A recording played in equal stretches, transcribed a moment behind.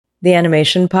the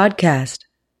Animation Podcast.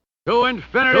 To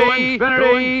infinity.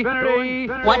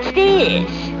 What's this?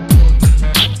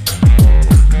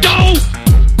 Go!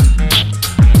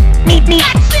 Meet me.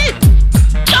 That's it!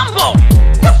 Dumbo!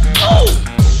 You fool!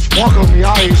 Sparkle in the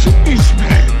eyes of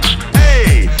Eastman.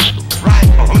 Hey,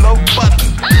 right on the button.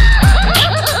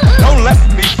 Don't let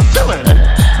me fill it.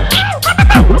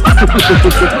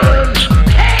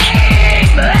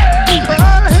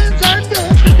 Our hands are dead.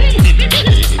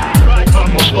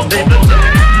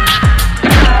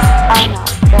 I'm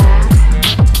not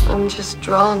bad. I'm just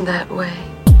drawn that way.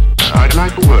 I'd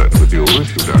like to work with you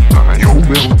if you don't mind. You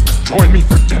will join me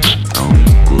for dinner. Oh,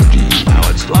 goody. Now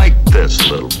it's like this,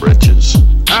 little britches.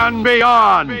 And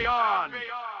beyond.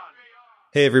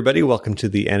 Hey everybody, welcome to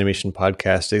the Animation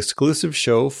Podcast exclusive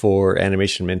show for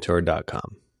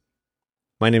AnimationMentor.com.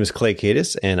 My name is Clay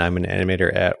Cadis, and I'm an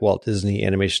animator at Walt Disney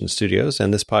Animation Studios,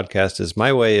 and this podcast is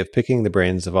my way of picking the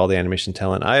brains of all the animation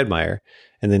talent I admire,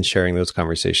 and then sharing those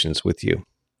conversations with you.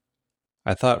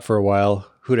 I thought for a while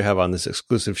who to have on this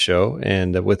exclusive show,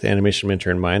 and with Animation Mentor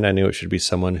in mind, I knew it should be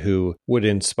someone who would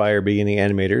inspire beginning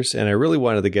animators, and I really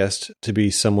wanted the guest to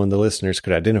be someone the listeners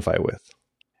could identify with.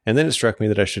 And then it struck me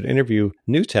that I should interview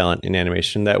new talent in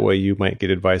animation. That way you might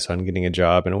get advice on getting a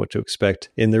job and what to expect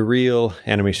in the real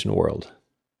animation world.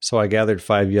 So I gathered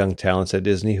 5 young talents at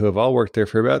Disney who have all worked there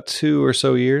for about 2 or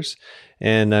so years.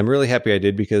 And I'm really happy I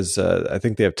did because I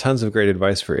think they have tons of great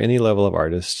advice for any level of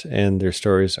artist. And their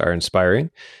stories are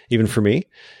inspiring, even for me.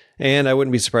 And I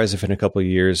wouldn't be surprised if in a couple of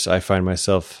years I find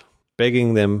myself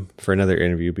begging them for another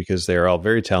interview because they are all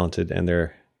very talented and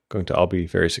they're going to all be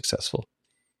very successful.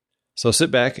 So sit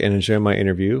back and enjoy my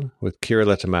interview with Kira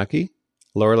Letamaki,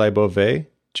 Lorelei Beauvais,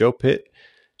 Joe Pitt,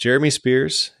 Jeremy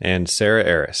Spears, and Sarah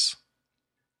Aris.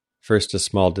 First, a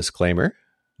small disclaimer.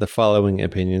 The following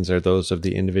opinions are those of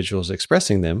the individuals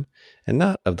expressing them and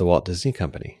not of the Walt Disney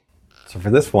Company. So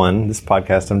for this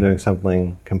podcast, I'm doing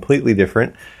something completely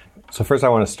different. So first I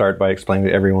want to start by explaining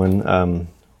to everyone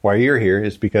why you're here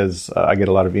is because I get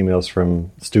a lot of emails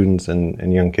from students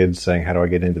and young kids saying, how do I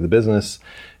get into the business?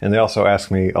 And they also ask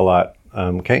me a lot,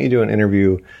 can't you do an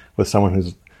interview with someone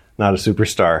who's not a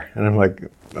superstar? And I'm like,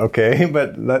 okay,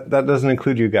 but that doesn't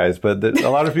include you guys. But a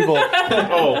lot of people,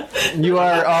 you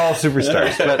are all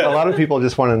superstars. But a lot of people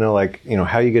just want to know, like, you know,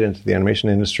 how you get into the animation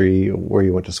industry, where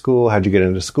you went to school, how'd you get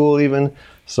into school even.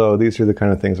 So these are the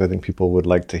kind of things I think people would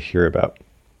like to hear about.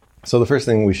 So the first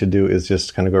thing we should do is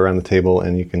just kind of go around the table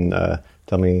and you can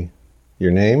tell me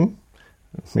your name.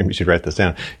 Maybe you should write this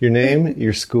down. Your name,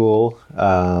 your school,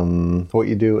 what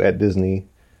you do at Disney.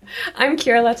 I'm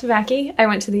Kira Letamaki. I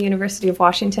went to the University of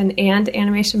Washington and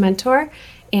Animation Mentor,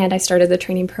 and I started the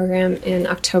training program in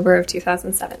October of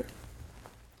 2007.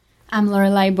 I'm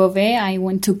Lorelei Beauvais. I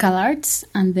went to CalArts,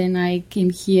 and then I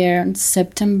came here in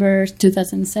September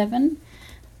 2007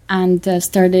 and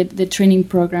started the training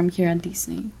program here at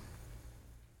Disney.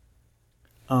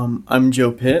 I'm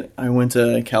Joe Pitt. I went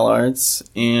to CalArts,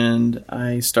 and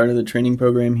I started the training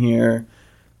program here.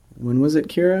 When was it,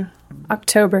 Kira?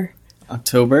 October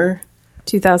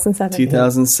 2007.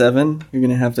 2007. You're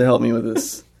going to have to help me with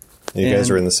this. You guys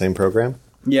were in the same program?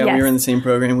 Yeah, Yes. We were in the same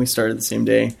program. We started the same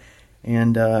day.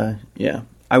 And, I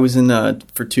was in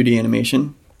for 2D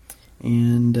animation.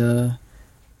 And,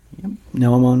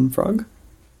 now I'm on Frog.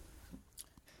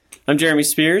 I'm Jeremy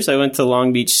Spears. I went to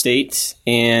Long Beach State,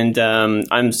 and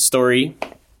I'm Story.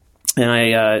 And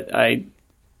I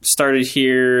started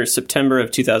here September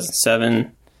of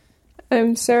 2007.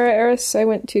 I'm Sarah Aris. I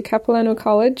went to Capilano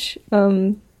College.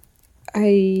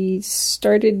 I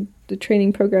started the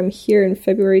training program here in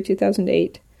February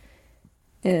 2008,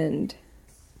 and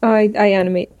I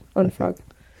animate on Frog.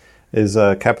 Is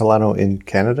Capilano in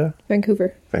Canada?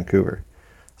 Vancouver.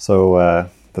 So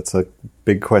that's a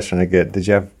big question I get. Did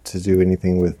you have to do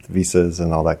anything with visas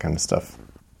and all that kind of stuff?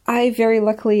 I very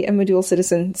luckily am a dual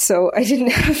citizen, so I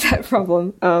didn't have that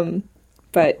problem.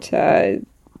 But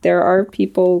there are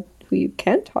people who you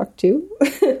can talk to.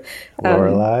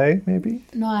 Lorelei, maybe?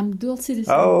 No, I'm dual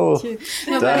citizen too.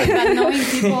 No, done. but knowing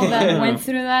people that went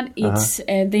through that, it's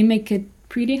they make it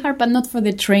pretty hard, but not for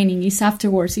the training. It's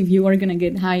afterwards. If you are going to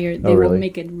get hired, they will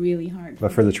make it really hard.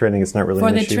 But for the training, it's not really an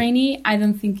an issue? issue? For the trainee, I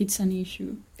don't think it's an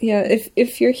issue. Yeah,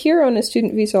 if you're here on a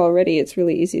student visa already, it's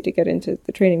really easy to get into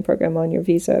the training program on your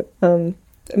visa.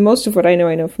 Most of what I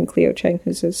know from Cleo Cheng,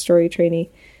 who's a story trainee.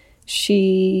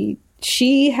 She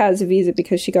has a visa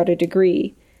because she got a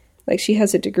degree. Like, she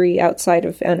has a degree outside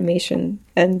of animation,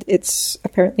 and it's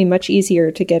apparently much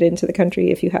easier to get into the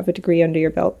country if you have a degree under your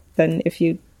belt than if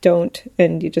you don't,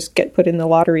 and you just get put in the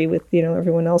lottery with,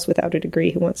 everyone else without a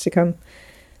degree who wants to come.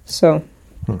 So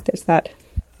there's that.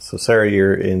 So Sarah,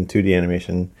 you're in 2D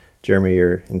animation. Jeremy,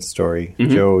 you're in story.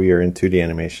 Joe, you're in 2D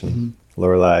animation.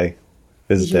 Lorelai,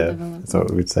 Viz Dev. That's what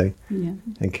we would say. Yeah.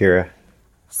 And Kira.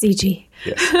 CG.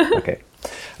 Yes. Okay.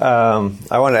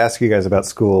 I want to ask you guys about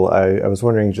school. I was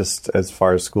wondering, just as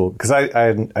far as school, because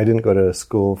I didn't go to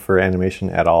school for animation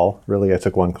at all. Really, I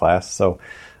took one class. So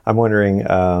I'm wondering,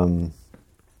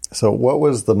 so what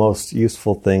was the most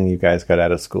useful thing you guys got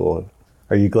out of school?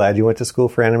 Are you glad you went to school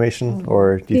for animation,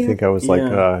 or do you think I was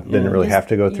didn't really have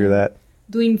to go through that?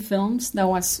 Doing films, that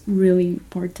was really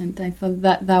important. I thought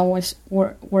that was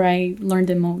where I learned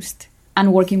the most.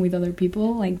 And working with other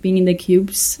people, like being in the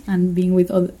cubes and being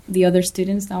with the other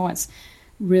students, that was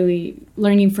really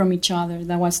learning from each other.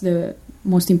 That was the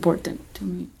most important to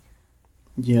me.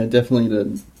 Yeah, definitely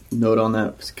to note on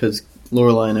that, because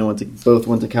Lorelai and I both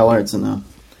went to CalArts, and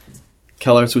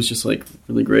CalArts was just like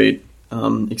really great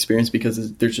experience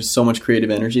because there's just so much creative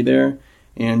energy there,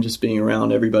 and just being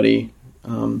around everybody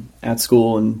at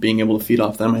school and being able to feed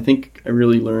off them. I think I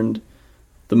really learned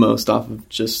the most off of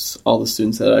just all the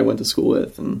students that I went to school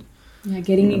with, and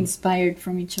getting inspired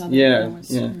from each other. Yeah.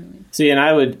 See, and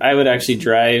I would actually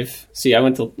drive. See, I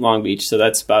went to Long Beach, so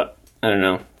that's about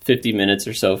 50 minutes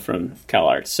or so from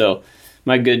CalArts. So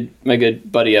my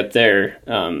good buddy up there,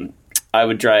 I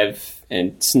would drive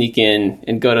and sneak in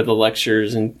and go to the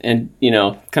lectures and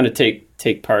kind of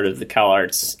take part of the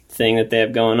CalArts thing that they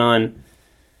have going on,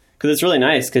 because it's really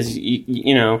nice because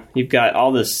you've got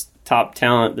all this top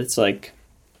talent that's like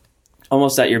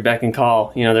almost at your beck and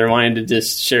call. They're wanting to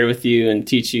just share with you and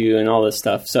teach you and all this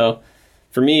stuff. So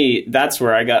for me, that's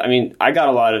where I got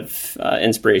a lot of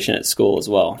inspiration at school as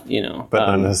well, But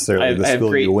not necessarily the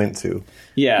school you went to.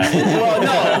 Yeah. Well,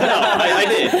 no, I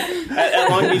did. At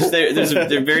Long Beach, there's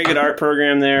a very good art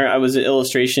program there. I was an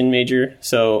illustration major,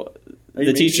 so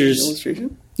the teachers...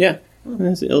 Illustration? Yeah. I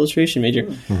was an illustration major.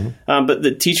 Mm-hmm. But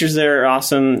the teachers there are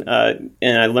awesome, and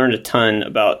I learned a ton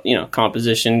about,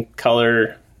 composition,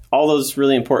 color, all those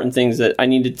really important things that I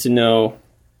needed to know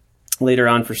later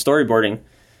on for storyboarding.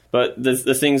 But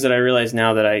the things that I realize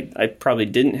now that I probably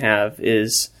didn't have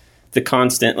is the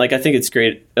constant, I think it's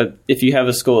great if you have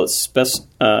a school that's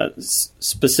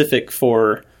specific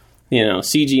for,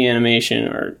 CG animation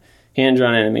or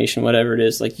hand-drawn animation, whatever it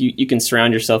is. You can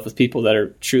surround yourself with people that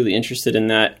are truly interested in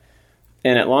that.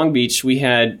 And at Long Beach, we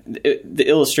had the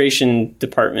illustration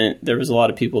department. There was a lot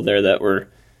of people there that were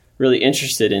really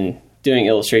interested in doing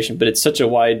illustration, but it's such a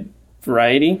wide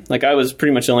variety. I was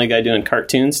pretty much the only guy doing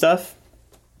cartoon stuff.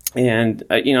 And,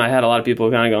 I had a lot of people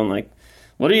kind of going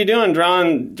what are you doing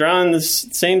drawing the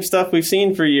same stuff we've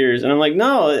seen for years? And I'm like,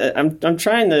 no, I'm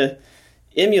trying to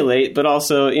emulate, but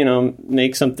also,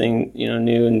 make something,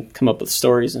 new and come up with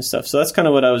stories and stuff. So that's kind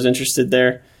of what I was interested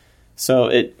there. So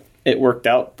it worked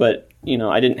out, but,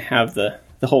 I didn't have the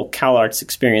whole CalArts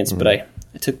experience, but I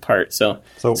took part. So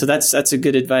that's a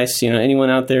good advice. Anyone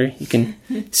out there, you can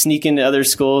sneak into other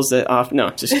schools no,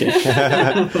 just kidding.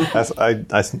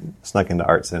 I snuck into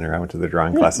Art Center. I went to the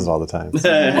drawing classes all the time.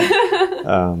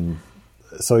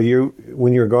 So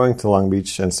when you were going to Long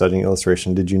Beach and studying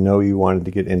illustration, did you know you wanted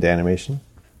to get into animation?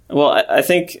 Well, I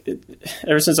think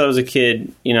ever since I was a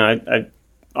kid, I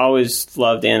always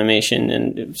loved animation,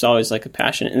 and it was always a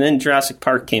passion. And then Jurassic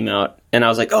Park came out, and I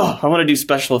was like, oh, I want to do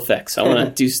special effects. I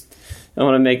want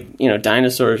to make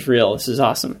dinosaurs real. This is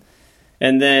awesome.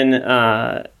 And then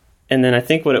I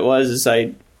think what it was is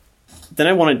I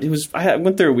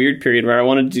went through a weird period where I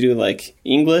wanted to do an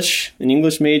English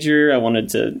major. I wanted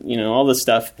to all this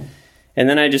stuff, and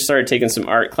then I just started taking some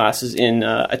art classes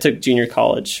I took junior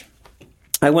college.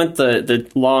 I went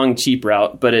the long cheap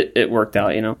route, but it worked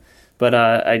out, But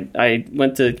I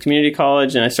went to community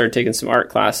college and I started taking some art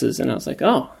classes, and I was like,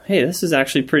 oh, hey, this is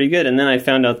actually pretty good. And then I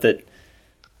found out that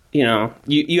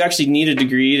you actually need a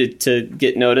degree to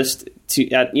get noticed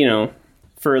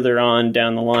further on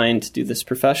down the line to do this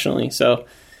professionally. So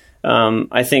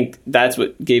I think that's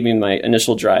what gave me my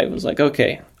initial drive. It was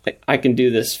okay, I can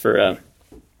do this for a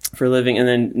living. And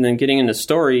then getting into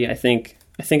story, I think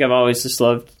I've always just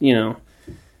loved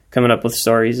coming up with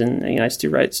stories, and I used to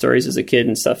write stories as a kid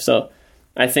and stuff. So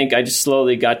I think I just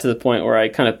slowly got to the point where I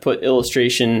kind of put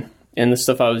illustration and the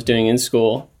stuff I was doing in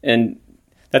school, and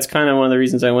that's kind of one of the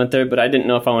reasons I went there. But I didn't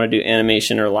know if I wanted to do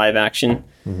animation or live action.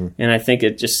 Mm-hmm. And I think I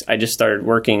just started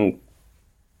working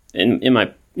in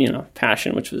my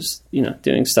passion, which was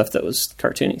doing stuff that was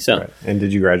cartoony. So, right. And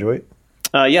did you graduate?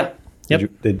 Yeah.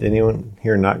 Yep. Did anyone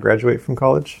here not graduate from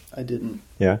college? I didn't.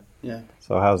 Yeah. Yeah.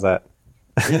 So how's that?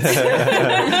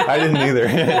 I didn't either.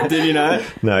 Did you not?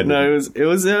 No, I didn't. No, it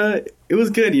was good. It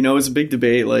was a big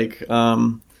debate.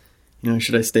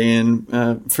 Should I stay in?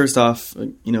 First off,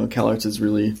 CalArts is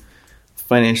really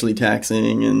financially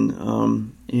taxing,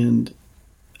 and and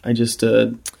I just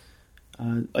I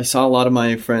saw a lot of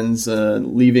my friends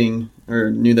leaving,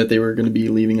 or knew that they were going to be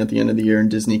leaving at the end of the year, and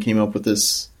Disney came up with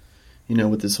this,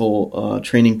 with this whole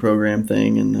training program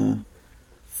thing, and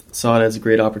saw it as a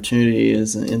great opportunity.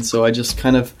 And so I just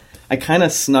kind of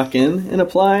snuck in and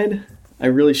applied. I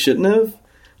really shouldn't have.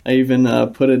 I even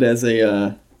put it as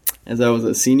I was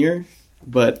a senior,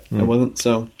 but I wasn't.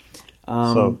 So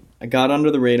I got under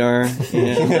the radar.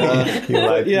 And, you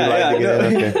lied.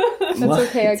 Okay. That's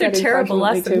okay. I got terrible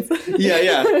lessons.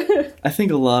 Yeah. I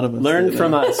think a lot of us learn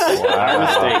from us. Our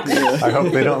mistakes. I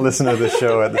hope they don't listen to this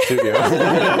show at the studio.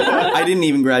 I didn't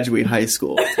even graduate high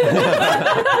school.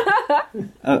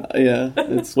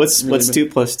 What's 2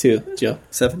 plus 2, Joe?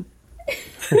 7.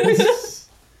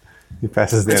 He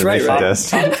passes the animation test.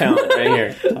 Top talent right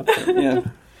here. Top talent. Yeah.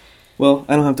 Well,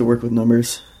 I don't have to work with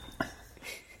numbers.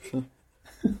 So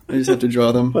I just have to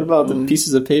draw them. What about the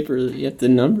pieces of paper that you have to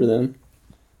number them?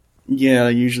 Yeah,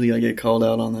 usually I get called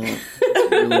out on that.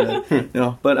 It's really bad.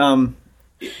 No, but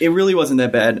it really wasn't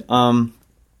that bad.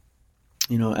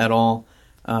 At all.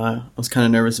 I was kind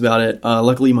of nervous about it.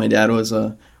 Luckily, my dad was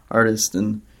a artist,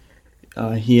 and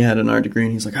he had an art degree,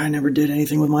 and he's like, I never did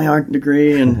anything with my art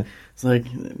degree, and it's like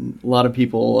a lot of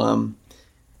people.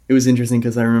 It was interesting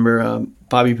because I remember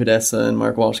Bobby Podesta and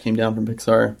Mark Walsh came down from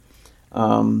Pixar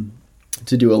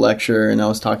to do a lecture, and I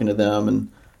was talking to them, and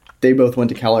they both went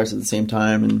to CalArts at the same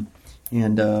time,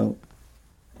 and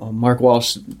Mark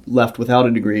Walsh left without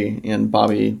a degree, and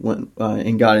Bobby went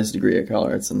and got his degree at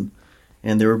CalArts, and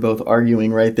they were both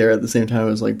arguing right there at the same time. It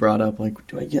was like brought up, like,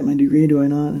 do I get my degree? Do I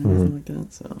not? And everything like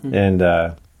that. So,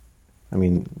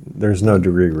 and there's no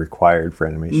degree required for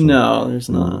animation. No, there's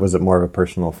not. Was it more of a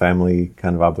personal, family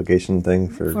kind of obligation thing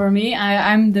for me?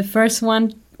 I'm the first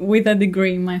one with a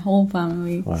degree in my whole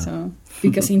family. Wow. So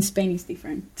because in Spain it's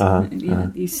different.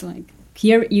 It's like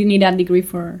here you need a degree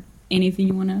for anything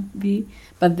you want to be,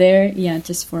 but there,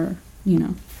 just for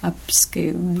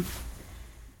upscale.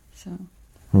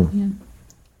 Yeah.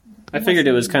 I figured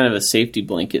it was kind of a safety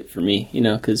blanket for me,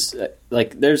 because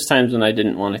there's times when I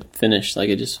didn't want to finish. Like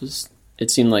it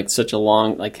seemed like such a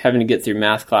long, like having to get through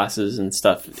math classes and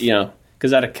stuff,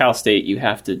 because out of Cal State you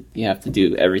have to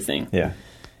do everything. Yeah.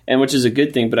 And which is a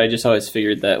good thing, but I just always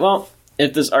figured that, well,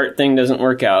 if this art thing doesn't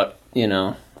work out,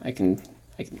 I can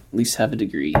at least have a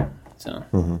degree. So.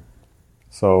 Mm-hmm.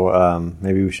 So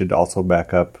maybe we should also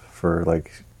back up for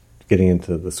getting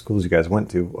into the schools you guys went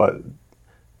to.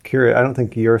 Kira, I don't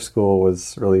think your school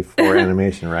was really for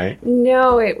animation, right?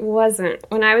 No, it wasn't.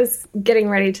 When I was getting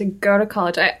ready to go to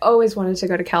college, I always wanted to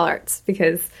go to CalArts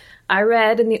because I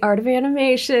read in The Art of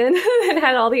Animation and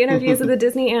had all the interviews with the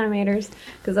Disney animators,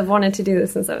 because I've wanted to do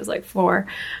this since I was 4,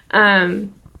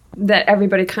 that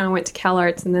everybody kind of went to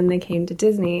CalArts and then they came to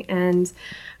Disney. And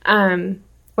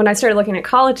when I started looking at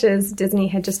colleges, Disney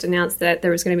had just announced that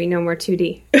there was going to be no more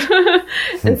 2D.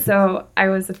 And so I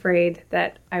was afraid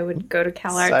that I would go to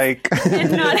CalArts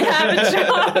and not have a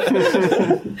job.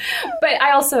 But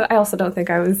I also don't think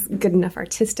I was good enough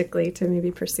artistically to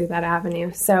maybe pursue that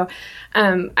avenue. So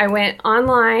I went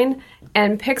online,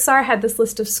 and Pixar had this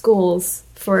list of schools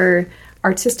for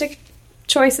artistic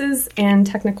choices and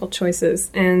technical choices.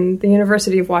 And the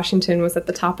University of Washington was at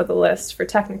the top of the list for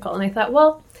technical. And I thought,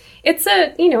 well, it's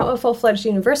a full-fledged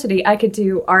university. I could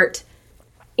do art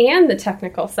and the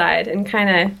technical side and kind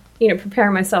of,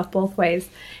 prepare myself both ways.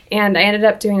 And I ended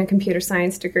up doing a computer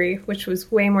science degree, which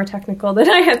was way more technical than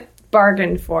I had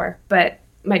bargained for. But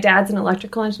my dad's an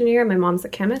electrical engineer, my mom's a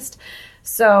chemist.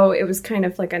 So it was kind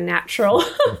of like a natural.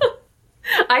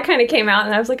 I kind of came out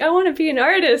and I was like, I want to be an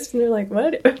artist. And they're like,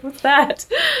 what? What's that?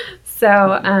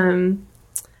 So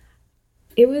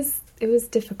it was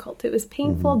difficult. It was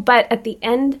painful. Mm-hmm. But at the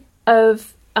end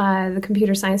of the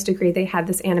computer science degree, they had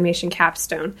this animation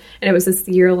capstone. And it was this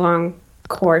year-long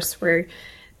course where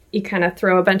you kind of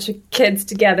throw a bunch of kids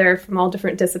together from all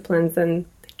different disciplines and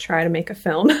try to make a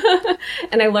film.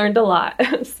 And I learned a lot.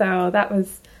 So that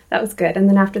was good. And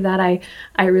then after that, I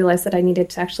realized that I needed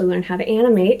to actually learn how to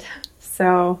animate.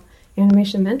 So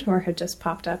Animation Mentor had just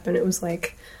popped up, and it was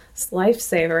like this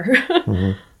lifesaver.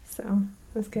 Mm-hmm. So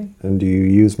that's good. And do you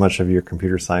use much of your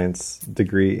computer science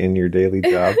degree in your daily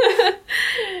job?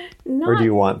 Or do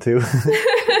you want to?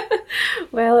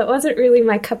 Well, it wasn't really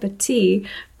my cup of tea,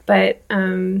 but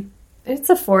it's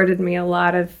afforded me a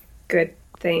lot of good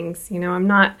things. I'm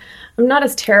not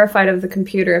as terrified of the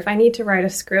computer. If I need to write a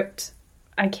script,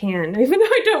 I can, even though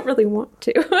I don't really want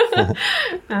to.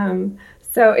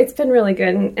 So it's been really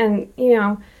good, and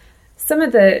some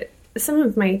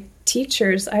of my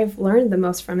teachers I've learned the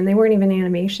most from, and they weren't even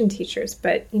animation teachers,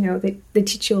 but they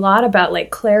teach you a lot about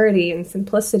clarity and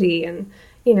simplicity, and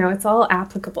it's all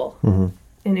applicable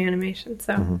in animation.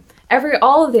 So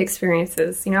all of the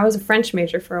experiences, I was a French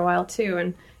major for a while too,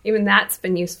 and even that's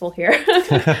been useful here.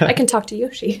 I can talk to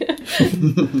Yoshi.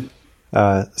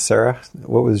 Sarah,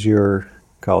 what was your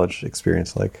college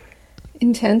experience like?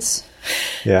 Intense.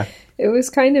 Yeah. It was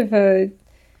kind of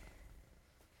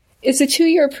it's a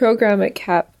 2-year program at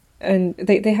CAP, and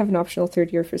they have an optional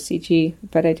 3rd year for CG,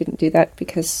 but I didn't do that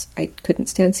because I couldn't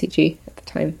stand CG at the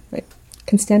time. I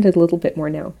can stand it a little bit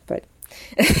more now, but...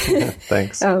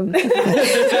 Thanks.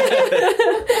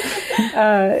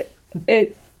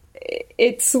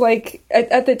 It's like,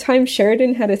 at the time,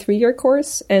 Sheridan had a 3-year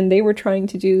course, and they were trying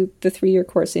to do the 3-year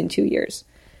course in 2 years.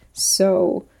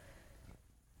 So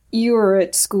you were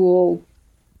at school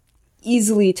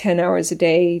easily 10 hours a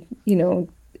day.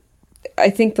 I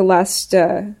think the last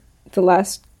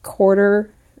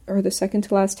quarter, or the second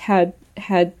to last, had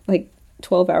like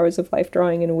 12 hours of life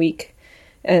drawing in a week,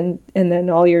 and then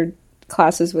all your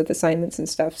classes with assignments and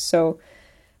stuff. So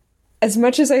as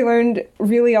much as I learned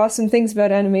really awesome things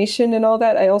about animation and all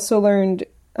that, I also learned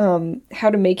how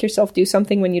to make yourself do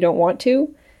something when you don't want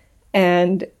to,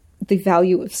 and the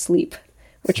value of sleep,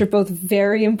 which are both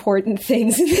very important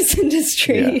things in this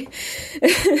industry.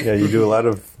 Yeah, you do a lot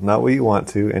of not what you want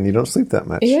to, and you don't sleep that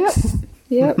much. Yeah,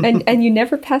 and you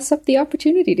never pass up the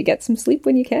opportunity to get some sleep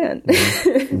when you can.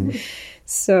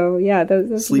 So, yeah,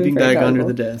 those sleeping bag valuable. under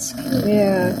the desk.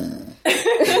 Yeah.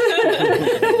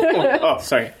 Oh,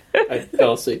 sorry. I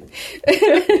fell asleep.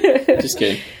 Just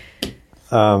kidding.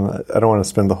 I don't want to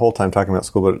spend the whole time talking about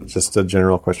school, but just a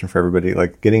general question for everybody.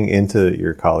 Like, getting into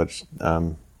your college,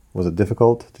 was it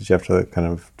difficult? Did you have to kind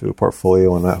of do a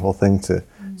portfolio and that whole thing to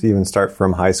even start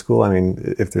from high school? I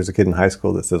mean, if there's a kid in high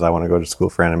school that says, I want to go to school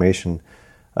for animation,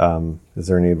 is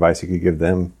there any advice you could give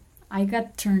them? I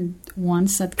got turned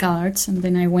once at CalArts, and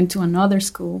then I went to another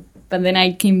school. But then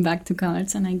I came back to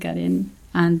CalArts, and I got in.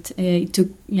 And it took,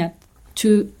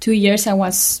 2 years I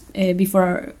was,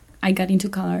 before I got into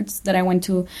CalArts, that I went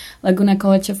to Laguna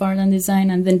College of Art and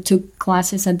Design, and then took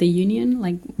classes at the Union,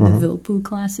 like the Whirlpool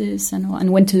classes,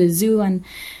 and went to the zoo and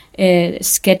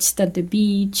sketched at the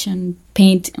beach and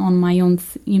paint on my own,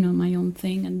 my own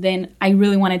thing. And then I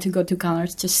really wanted to go to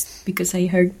CalArts just because I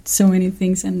heard so many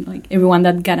things and like everyone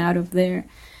that got out of there.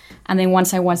 And then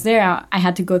once I was there, I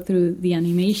had to go through the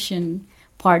animation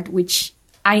part, which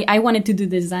I wanted to do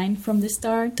design from the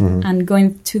start. And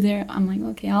going to there, I'm like,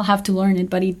 okay, I'll have to learn it.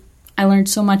 But I learned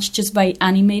so much just by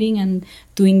animating and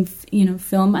doing,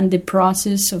 film and the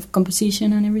process of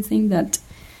composition and everything, that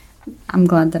I'm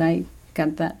glad that I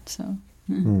got that. So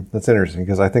that's interesting,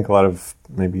 because I think a lot of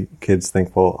maybe kids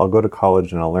think, well, I'll go to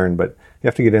college and I'll learn, but you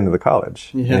have to get into the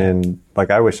college. Yeah. And like,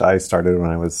 I wish I started when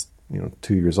I was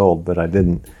 2 years old, but I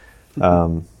didn't.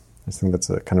 I just think that's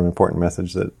a kind of important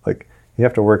message, that like you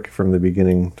have to work from the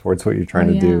beginning towards what you're trying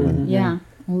to do. And,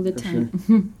 all the time.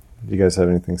 Sure. Do you guys have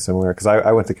anything similar? Because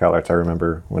I went to CalArts. I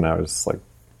remember when I was like,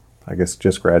 I guess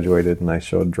just graduated, and I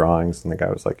showed drawings, and the guy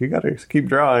was like, you got to keep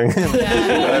drawing.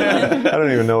 I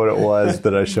don't even know what it was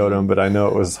that I showed him, but I know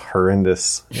it was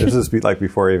horrendous. This was like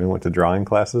before I even went to drawing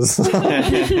classes.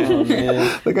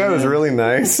 The guy was really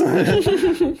nice,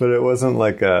 but it wasn't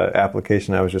like an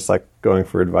application. I was just like going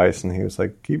for advice, and he was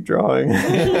like, keep drawing.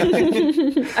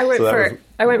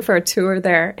 I went for a tour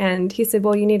there, and he said,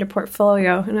 well, you need a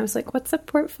portfolio. And I was like, what's a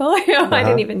portfolio? I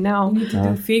didn't even know. You need to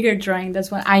do figure drawing. That's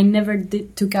why I never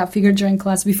took a figure drawing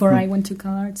class before I went to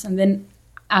CalArts. And then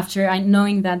after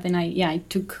knowing that, then I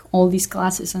took all these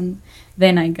classes, and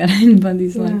then I got in. But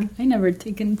it's like, I never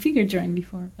taken figure drawing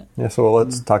before. But. Yeah, so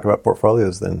let's talk about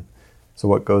portfolios then. So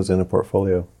what goes in a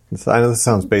portfolio? I know this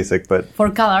sounds basic, but for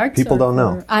CalArts, people don't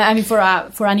know. I mean, for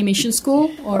animation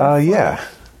school, or yeah.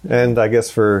 And I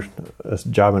guess for a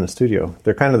job in a studio,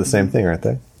 they're kind of the same thing, aren't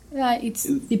they? Yeah, it's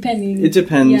depending. It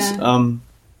depends. Yeah.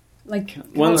 Like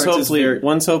one's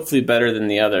hopefully better than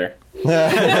the other. They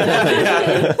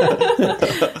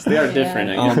are different.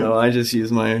 I don't know. I just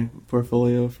use my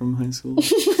portfolio from high school.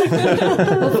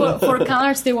 Well, for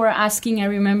CalArts, they were asking. I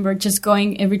remember just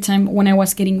going every time when I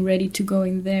was getting ready to go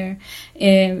in there.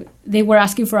 They were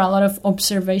asking for a lot of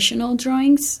observational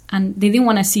drawings, and they didn't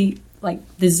want to see like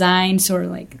designs or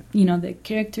like the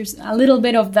characters, a little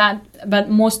bit of that, but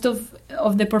most of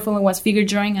the portfolio was figure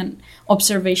drawing and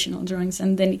observational drawings.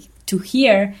 And then to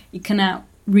here it kind of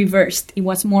reversed. It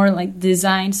was more like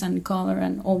designs and color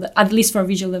and all that, at least for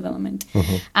visual development,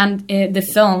 and the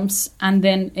films, and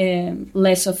then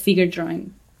less of figure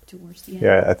drawing towards the end.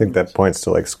 Yeah, I think that points to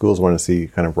like schools want to see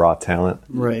kind of raw talent,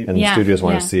 right? And studios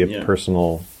want to see a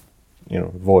personal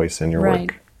voice in your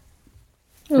work.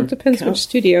 Well, it depends which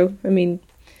studio. I mean,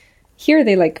 here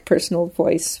they like personal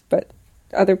voice, but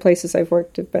other places I've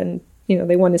worked have been,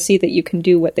 they want to see that you can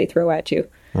do what they throw at you.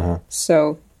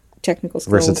 So technical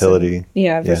skills. Versatility.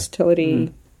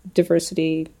 Versatility,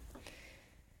 diversity,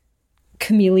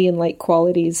 chameleon-like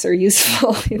qualities are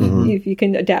useful if you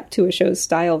can adapt to a show's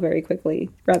style very quickly,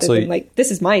 rather than like,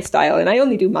 this is my style and I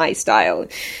only do my style.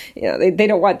 They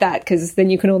don't want that, because then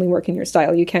you can only work in your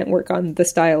style. You can't work on the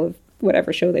style of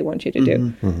whatever show they want you to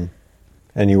do.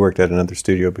 And you worked at another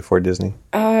studio before Disney?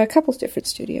 A couple different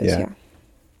studios, yeah.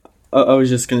 I was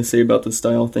just going to say about the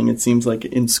style thing. It seems like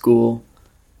in school,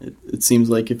 it seems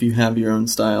like if you have your own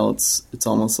style, it's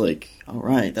almost like, all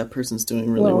right, that person's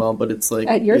doing really well, but it's like...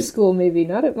 At your school, maybe,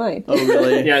 not at mine. Oh,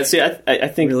 really? Yeah, see, I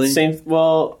think the same...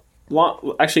 Well,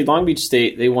 actually, Long Beach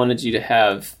State, they wanted you to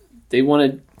have...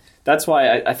 That's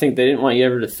why I think they didn't want you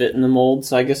ever to fit in the mold,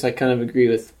 so I guess I kind of agree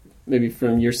with, maybe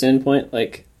from your standpoint,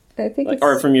 like... I think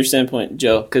or from your standpoint,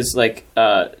 Joe, because, like,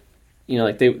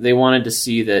 they wanted to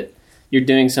see that you're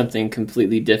doing something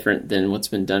completely different than what's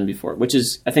been done before, which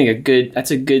is, I think,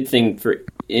 that's a good thing for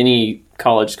any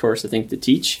college course, I think, to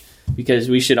teach, because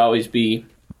we should always be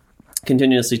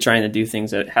continuously trying to do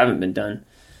things that haven't been done,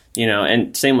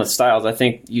 and same with styles. I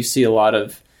think you see a lot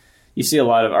of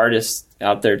artists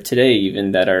out there today,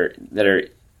 even that are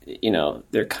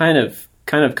they're kind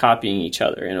of copying each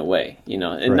other in a way,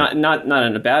 and not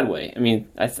in a bad way. I mean,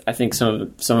 I think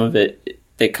some of it,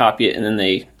 they copy it and then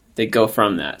they go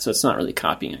from that. So it's not really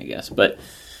copying, I guess, but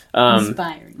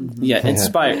inspiring. Yeah,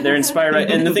 inspired. They're inspired by,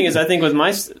 and the thing is, I think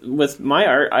with my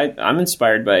art, I'm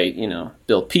inspired by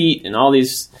Bill Peet and all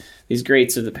these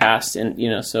greats of the past,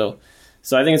 and so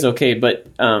I think it's okay. But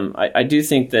I do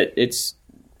think that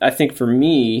I think for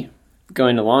me,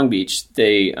 going to Long Beach,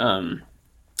 they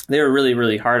were really,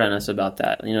 really hard on us about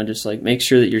that. Just like, make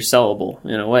sure that you're sellable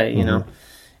in a way,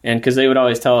 and because they would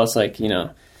always tell us, like,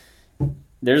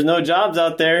 there's no jobs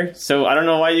out there, so I don't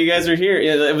know why you guys are here.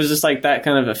 It was just like that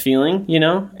kind of a feeling,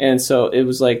 and so it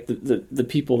was like the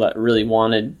people that really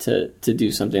wanted to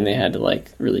do something, they had to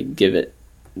like really give it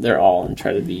their all and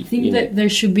try to be. I think that there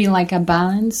should be like a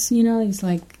balance, it's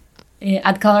like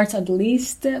at CalArts, at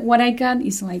least what I got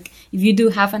is like, if you do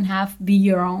half and half, be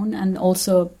your own, and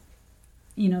also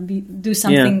do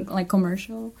something like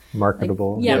commercial,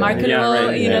 marketable. Marketable.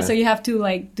 Right. So you have to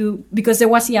like do, because there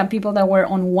was people that were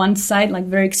on one side like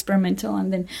very experimental,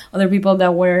 and then other people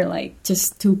that were like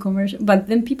just too commercial. But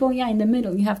then people, in the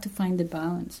middle, you have to find the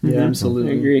balance. Yeah,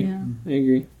 absolutely. I agree. Yeah. I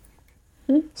agree.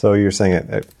 So you're saying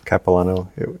at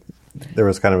Capilano, there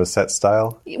was kind of a set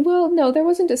style? Well, no, there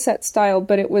wasn't a set style,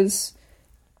 but it was,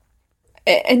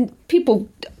 and people.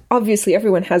 Obviously,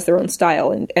 everyone has their own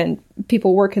style, and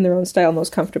people work in their own style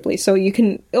most comfortably. So you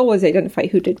can always identify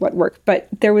who did what work, but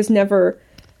there was never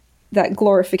that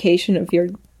glorification of your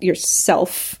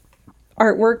self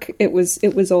artwork. It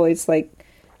was always like,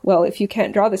 well, if you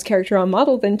can't draw this character on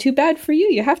model, then too bad for you.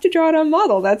 You have to draw it on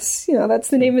model. That's that's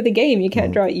the name of the game. You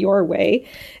can't draw it your way.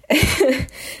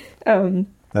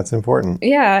 That's important.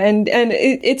 Yeah, and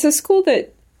it's a school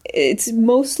that. It's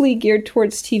mostly geared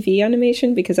towards TV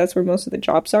animation, because that's where most of the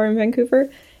jobs are in Vancouver.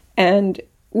 And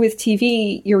with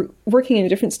TV, you're working in a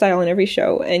different style in every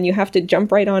show, and you have to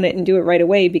jump right on it and do it right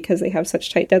away, because they have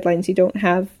such tight deadlines. You don't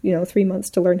have 3 months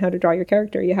to learn how to draw your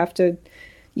character. You have to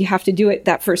do it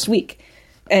that first week.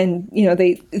 And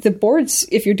the boards,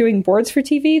 if you're doing boards for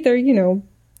TV, they're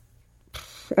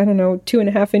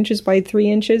 2.5 inches by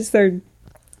 3 inches. They're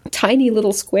tiny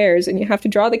little squares, and you have to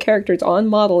draw the characters on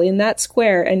model in that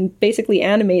square and basically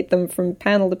animate them from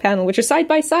panel to panel, which are side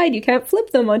by side. You can't flip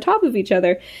them on top of each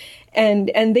other, and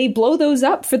they blow those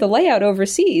up for the layout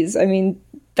overseas. I mean,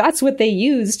 that's what they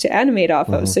use to animate off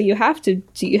of. So you have to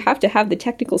have the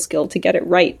technical skill to get it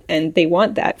right, and they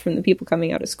want that from the people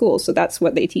coming out of school. So that's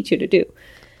what they teach you to do.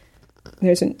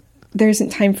 There isn't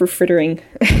time for frittering.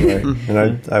 Right.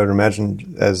 And I would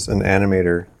imagine, as an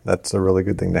animator, that's a really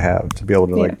good thing to have, to be able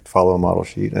to follow a model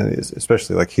sheet, and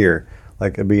especially like here,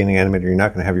 like a beginning animator, you're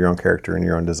not going to have your own character and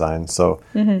your own design, so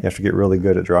you have to get really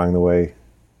good at drawing the way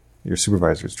your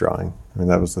supervisor's drawing. I mean,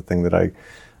 that was the thing that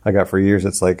I got for years.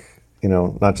 It's like,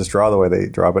 not just draw the way they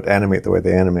draw, but animate the way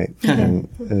they animate, and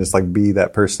just like be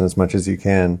that person as much as you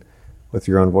can, with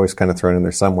your own voice kind of thrown in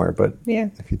there somewhere. But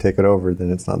if you take it over,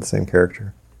 then it's not the same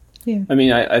character. Yeah. I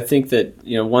mean, I think that,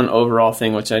 one overall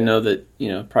thing, which I know that,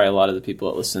 probably a lot of the people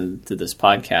that listen to this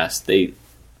podcast,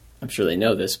 I'm sure they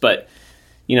know this, but,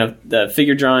 the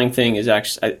figure drawing thing is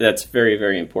actually, that's very,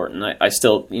 very important. I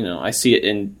still, I see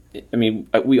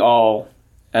it we all,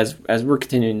 as we're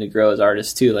continuing to grow as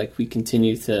artists too, like we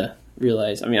continue to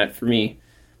realize, for me,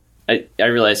 I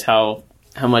realize how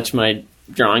much my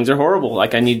drawings are horrible.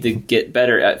 Like I need to get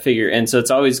better at figure. And so it's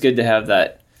always good to have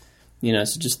that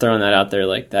So just throwing that out there,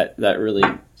 like that really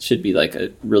should be like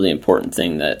a really important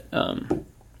thing that,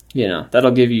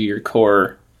 that'll give you your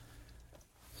core,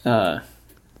 not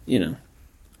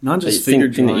just thing figure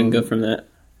that you drawing. can go from that.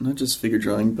 Not just figure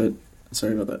drawing, but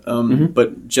sorry about that.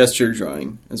 But gesture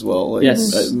drawing as well. Like,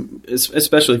 Yes.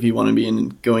 Especially if you want to be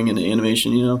going into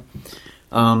animation,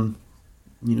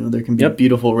 there can be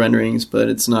beautiful renderings, but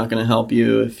it's not going to help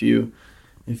you if you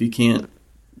can't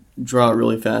draw it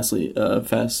really fast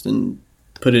and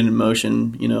put it in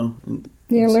motion.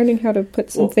 Yeah, learning how to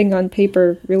put something on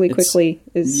paper really quickly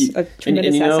is a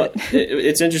tremendous asset.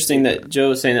 It's interesting that Joe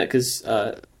was saying that because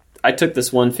I took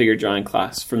this one figure drawing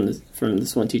class from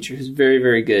this one teacher who's very,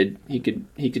 very good. He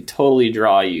could totally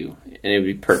draw you, and it would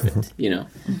be perfect,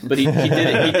 But he did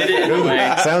it in a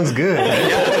way. Sounds good.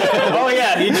 Oh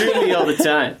yeah, he drew me all the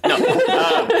time. No,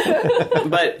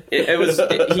 but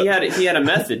he had a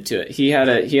method to it. He had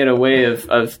a way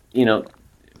of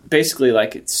basically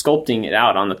like sculpting it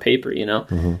out on the paper,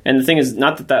 And the thing is,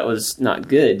 not that was not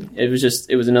good. It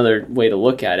was another way to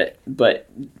look at it. But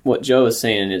what Joe was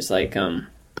saying is like,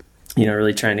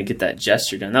 really trying to get that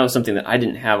gesture done. That was something that I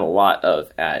didn't have a lot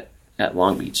of at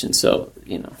Long Beach, and so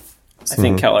I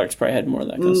think CalArts probably had more of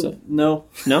that kind of stuff. No.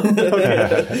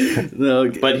 Okay. No.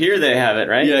 But here they have it,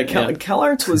 right? Yeah,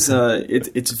 CalArts was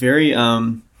it's very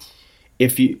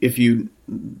if you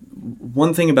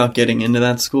one thing about getting into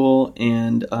that school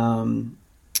and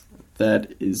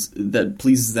that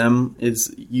pleases them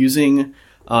is using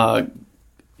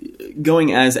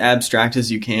going as abstract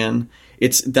as you can.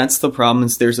 That's the problem.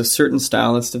 Is there's a certain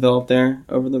style that's developed there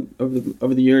over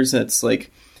the years that's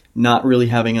like not really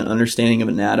having an understanding of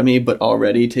anatomy, but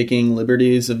already taking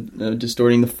liberties of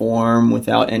distorting the form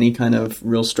without any kind of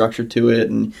real structure to it,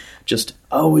 and just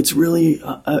it's really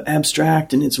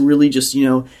abstract, and it's really just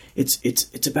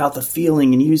it's about the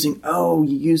feeling, and using you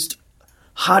used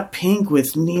hot pink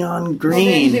with neon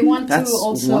green. They want That's to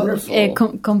also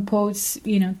compose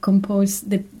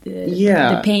the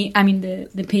paint. I mean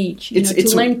the page.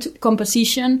 To learn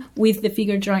composition with the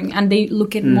figure drawing, and they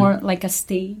look at more like a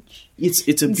stage. It's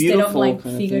a instead beautiful of like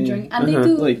kind of figure thing. drawing, and they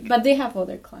do, but they have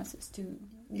other classes too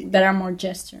that are more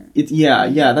gesture.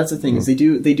 That's the thing is they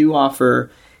do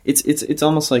offer. It's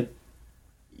almost like.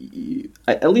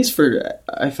 At least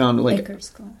I found like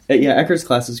Eckert's class. Eckert's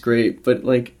class is great, but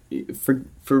like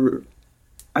for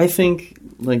I think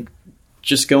like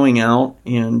just going out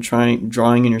and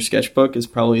drawing in your sketchbook is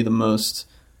probably the most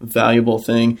valuable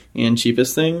thing and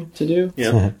cheapest thing to do.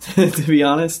 Yeah, to be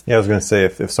honest. Yeah, I was going to say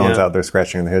if someone's out there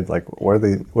scratching their head, like what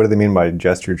do they mean by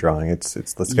gesture drawing? It's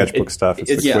the sketchbook stuff.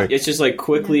 It's just like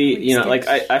quickly, like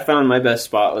I found my best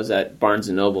spot was at Barnes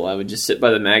and Noble. I would just sit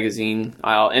by the magazine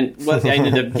aisle, and what I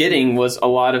ended up getting was a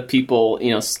lot of people,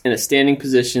 in a standing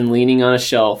position, leaning on a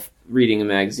shelf, reading a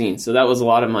magazine. So that was a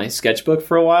lot of my sketchbook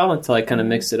for a while until I kind of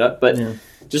mixed it up. But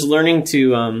just learning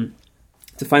to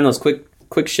find those quick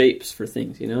shapes for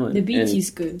things, And, the beach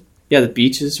is good. Yeah, the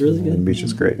beach is really good. The beach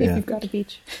is great. If you've got a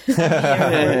beach.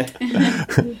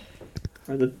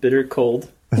 Or the bitter cold.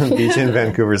 The beach in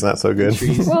Vancouver is not so good.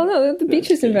 Well, no, the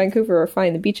beaches in Vancouver are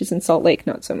fine. The beaches in Salt Lake,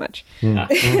 not so much. That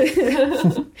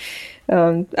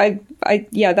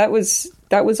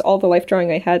was all the life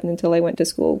drawing I had until I went to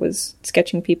school was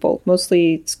sketching people,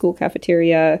 mostly school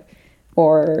cafeteria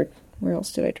or. Where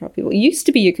else did I draw people? It used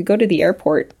to be you could go to the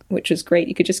airport, which was great.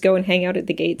 You could just go and hang out at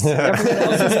the gates. Everyone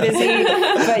else is busy.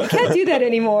 But you can't do that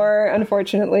anymore,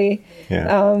 unfortunately.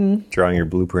 Yeah. Drawing your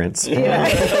blueprints. Yeah.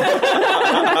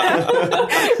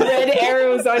 Red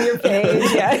arrows on your page.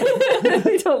 Yeah.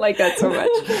 I don't like that so much.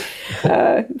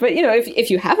 But, if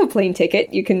you have a plane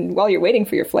ticket, you can, while you're waiting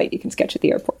for your flight, you can sketch at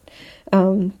the airport.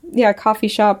 Coffee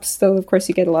shops, though, of course,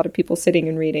 you get a lot of people sitting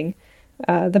and reading.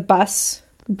 The bus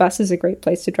is a great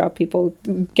place to draw people.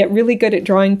 Get really good at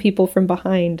drawing people from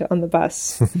behind on the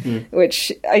bus,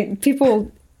 which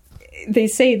they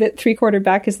say that 3/4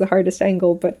 back is the hardest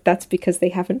angle, but that's because they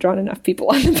haven't drawn enough people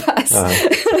on the bus.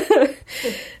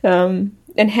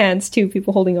 And hands too,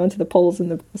 people holding onto the poles in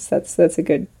the bus. That's a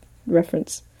good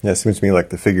reference. Yeah, it seems to me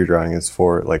like the figure drawing is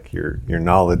for like your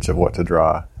knowledge of what to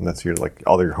draw, and that's your like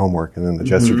all your homework, and then the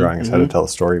gesture drawing is how to tell a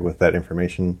story with that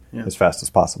information as fast as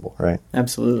possible, right?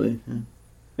 Absolutely. Yeah.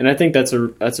 And I think that's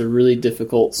a really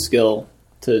difficult skill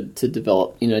to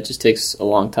develop. It just takes a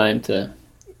long time to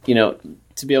be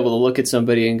able to look at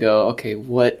somebody and go, okay,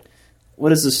 what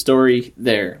is the story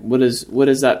there? What is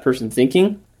that person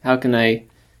thinking? How can I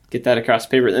get that across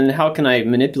paper? And how can I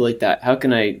manipulate that? How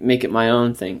can I make it my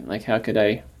own thing? Like how could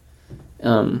I,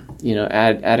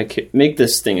 make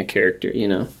this thing a character?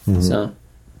 So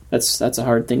that's a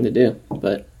hard thing to do,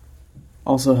 but.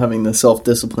 Also having the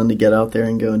self-discipline to get out there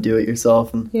and go and do it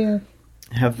yourself. And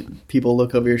have people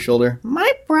look over your shoulder.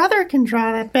 My brother can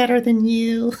draw that better than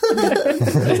you. Oh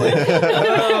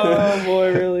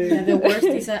boy, really? Yeah, the worst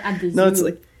is at the zoo. No, it's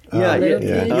like yeah.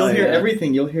 You'll hear yeah.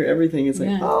 everything. You'll hear everything. It's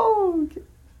like oh, it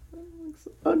looks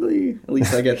ugly. At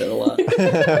least I get that a lot.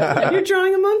 You're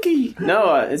drawing a monkey.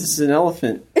 No, it's an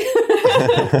elephant.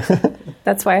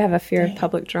 That's why I have a fear of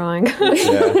public drawing.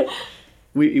 Yeah.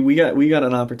 We got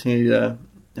an opportunity to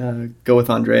go with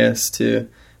Andreas to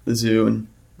the zoo and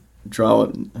draw,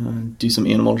 do some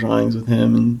animal drawings with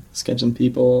him and sketch some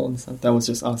people and stuff. That was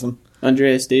just awesome.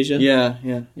 Andreas Deja? Yeah.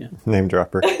 Name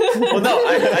dropper. Well, no,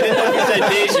 I didn't know if you said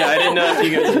Deja. I didn't know if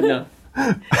you guys would know.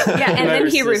 Yeah, and then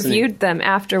he reviewed them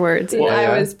afterwards, and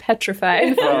I was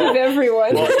petrified of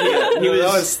everyone. Well,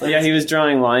 he was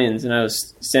drawing lions, and I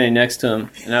was standing next to him,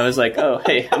 and I was like, "Oh,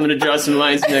 hey, I'm going to draw some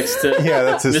lions next to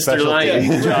that's his Mr.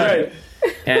 Lion." Right.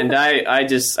 And I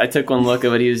took one look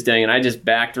at what he was doing, and I just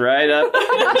backed right up,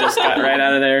 just got right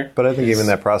out of there. But I think even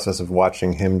that process of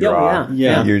watching him draw,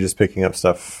 yeah. you're just picking up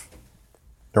stuff,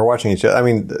 or watching each other. I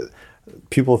mean,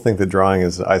 people think that drawing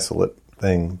is an isolate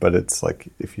thing, but it's like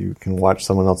if you can watch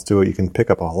someone else do it, you can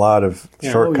pick up a lot of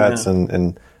shortcuts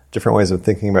and different ways of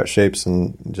thinking about shapes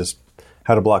and just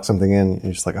how to block something in.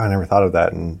 You're just like, oh, I never thought of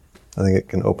that, and I think it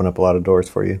can open up a lot of doors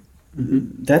for you.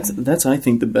 Mm-hmm. That's I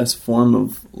think the best form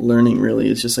of learning. Really,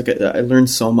 it's just like I learned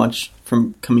so much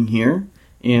from coming here,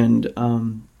 and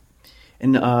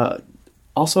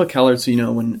also at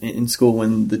CalArts, when in school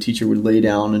when the teacher would lay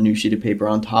down a new sheet of paper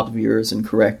on top of yours and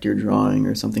correct your drawing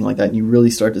or something like that, and you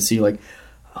really start to see like,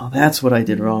 oh, that's what I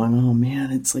did wrong. Oh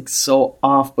man, it's like so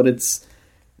off, but it's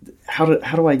how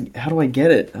do I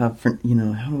get it? How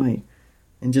do I?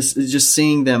 And just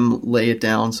seeing them lay it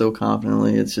down so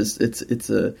confidently,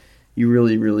 you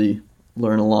really, really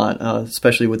learn a lot,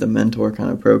 especially with a mentor kind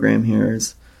of program here.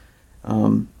 Is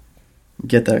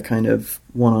get that kind of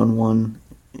one-on-one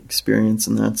experience,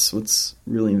 and that's what's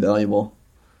really invaluable.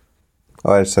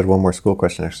 Oh, I just had one more school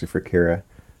question actually for Kira.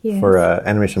 Yes. For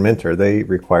Animation Mentor, they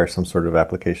require some sort of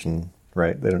application,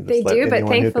 right? They don't. Just they do, but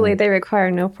thankfully they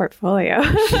require no portfolio.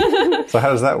 So how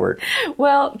does that work?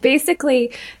 Well,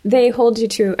 basically, they hold you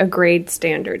to a grade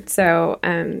standard. So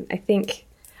I think.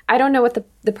 I don't know what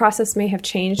the process may have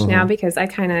changed now because I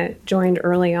kind of joined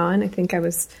early on. I think I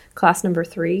was class number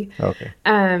 3. Okay.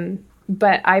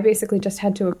 But I basically just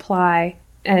had to apply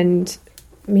and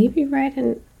maybe write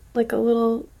in like a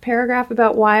little paragraph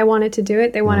about why I wanted to do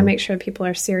it. They want to make sure people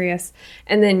are serious.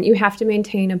 And then you have to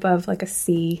maintain above like a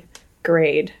C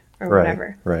grade or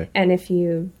whatever. Right. And if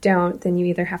you don't, then you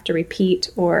either have to repeat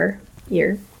or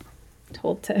you're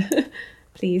told to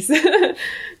please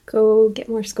go get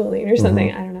more schooling or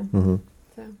something. I don't know. Mm-hmm.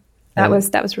 So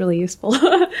that was really useful.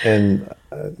 And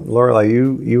Lorelai,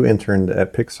 you interned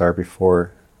at Pixar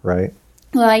before, right?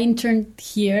 Well, I interned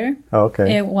here. Oh,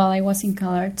 okay. While I was in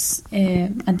CalArts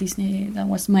at Disney. That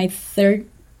was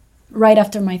right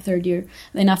after my third year.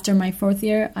 Then after my fourth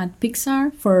year at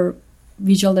Pixar for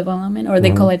visual development, or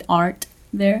they call it art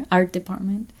there, art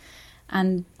department.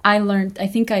 And I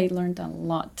think I learned a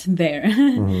lot there.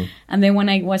 And then when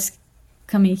I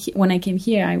came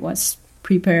here, I was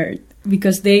prepared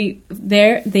because there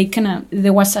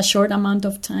was a short amount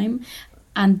of time,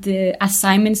 and the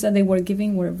assignments that they were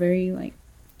giving were very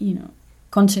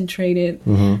concentrated,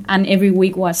 and every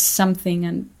week was something,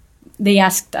 and they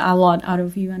asked a lot out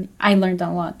of you, and I learned a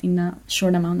lot in a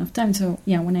short amount of time. So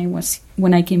yeah,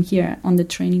 when I came here on the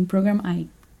training program, I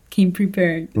came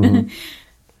prepared.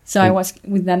 So I was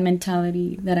with that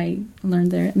mentality that I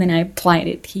learned there, and then I applied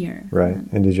it here. Right.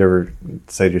 And did you ever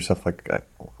say to yourself, like,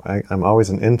 I'm always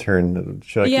an intern.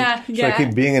 Should I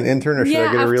keep being an intern, or should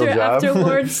I get a real job?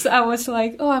 Afterwards, I was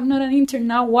like, oh, I'm not an intern.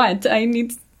 Now what?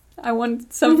 I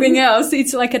want something else.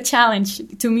 It's like a challenge.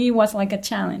 To me, it was like a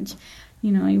challenge.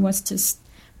 It was just...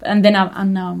 And then now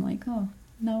I'm like, oh,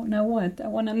 now what? I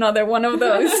want another one of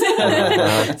those.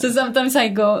 So sometimes I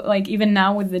go, like, even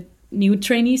now with the new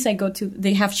trainees,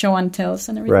 they have show and tells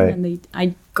and everything, right. And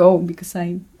I go because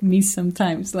I miss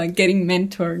sometimes like getting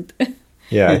mentored.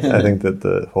 Yeah, I think that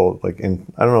the whole I don't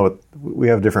know we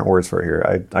have different words for it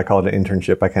here. I call it an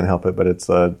internship. I can't help it, but it's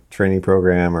a trainee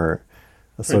program or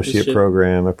associate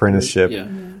program, apprenticeship. Yeah.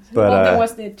 But there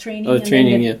was the training. Oh,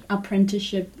 training. Then the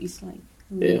apprenticeship is like.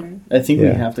 Yeah. I think we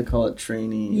have to call it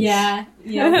trainees. Yeah.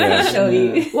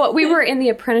 Actually. Well, we were in the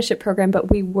apprenticeship program,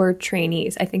 but we were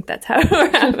trainees. I think that's how it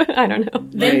happened. I don't know.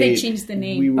 Then they changed the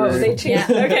name. They changed. Yeah.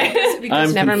 Okay.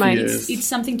 Because never mind. It's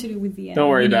something to do with the end. Don't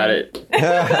worry about it.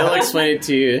 They'll explain it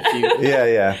to you.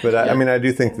 Yeah. But I mean, I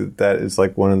do think that is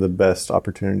like one of the best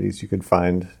opportunities you could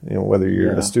find. Whether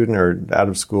you're a student or out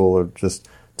of school, or just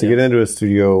to get into a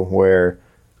studio where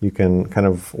you can kind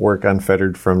of work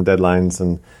unfettered from deadlines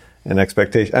and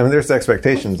expectations. I mean, there's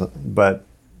expectations, but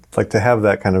like to have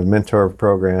that kind of mentor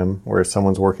program where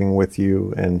someone's working with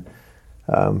you, and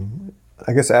I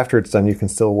guess after it's done, you can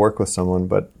still work with someone,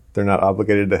 but they're not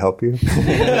obligated to help you.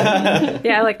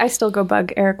 Yeah, like I still go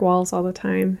bug Eric Walls all the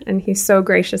time, and he's so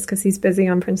gracious because he's busy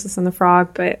on Princess and the Frog,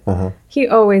 but he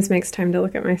always makes time to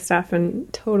look at my stuff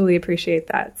and totally appreciate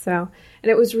that. So,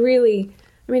 and it was really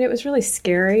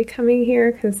scary coming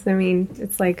here because, I mean,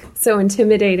 it's like so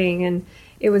intimidating, and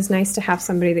it was nice to have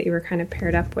somebody that you were kind of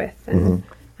paired up with. And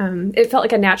it felt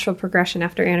like a natural progression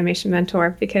after Animation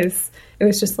Mentor because it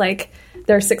was just like,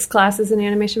 there are 6 classes in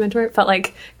Animation Mentor. It felt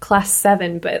like class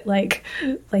 7, but like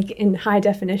in high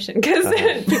definition because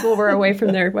people were away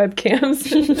from their webcams.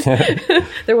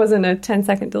 There wasn't a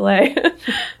 10-second delay.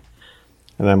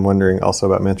 And I'm wondering also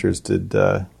about mentors.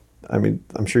 I mean,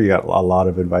 I'm sure you got a lot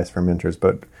of advice from mentors,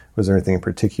 but was there anything in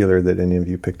particular that any of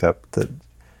you picked up that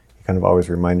you kind of always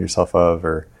remind yourself of,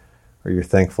 or you're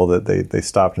thankful that they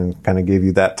stopped and kind of gave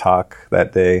you that talk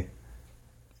that day?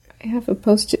 I have a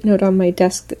Post-it note on my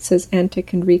desk that says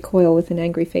 "Antic and Recoil" with an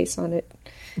angry face on it.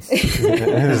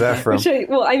 Who's that from?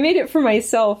 I made it for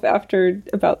myself after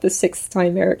about the 6th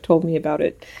time Eric told me about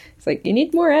it. It's like, you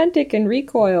need more Antic and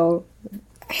Recoil.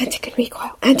 Antic and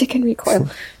Recoil. Antic and Recoil.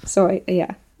 So,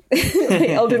 my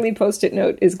elderly Post-it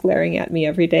note is glaring at me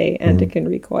every day, Antic and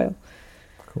Recoil.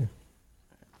 Cool.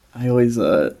 I always,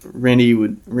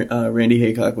 Randy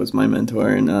Haycock was my mentor,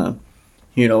 and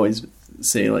he'd always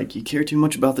say, like, you care too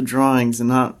much about the drawings and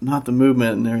not the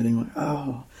movement and everything. I'm like,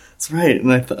 oh, that's right.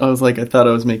 And I thought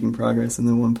I was making progress. And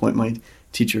then at one point my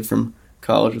teacher from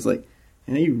college was like,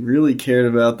 yeah, you really cared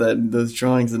about those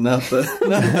drawings enough, not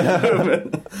the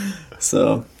movement.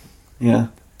 So, yeah,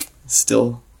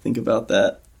 still think about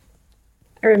that.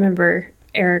 I remember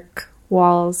Eric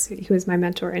Walls, he was my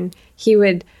mentor, and he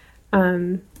would,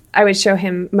 I would show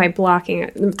him my blocking.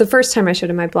 The first time I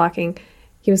showed him my blocking,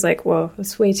 he was like, whoa,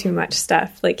 that's way too much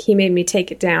stuff. Like, he made me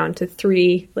take it down to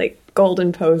 3, like,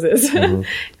 golden poses.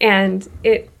 And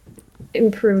it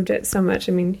improved it so much.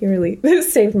 I mean, he really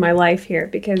saved my life here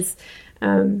because,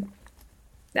 I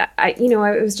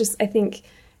think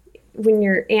when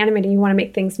you're animating, you want to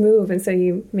make things move. And so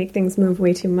you make things move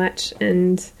way too much.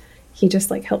 And he just,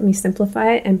 like, helped me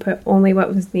simplify it and put only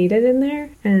what was needed in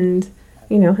there. And,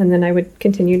 and then I would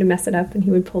continue to mess it up and he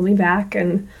would pull me back.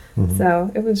 And so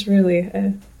it was really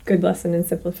a good lesson in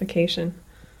simplification.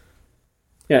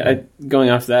 Yeah, going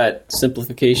off that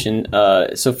simplification,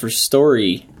 so for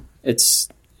story, it's,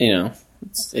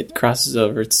 it crosses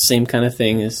over. It's the same kind of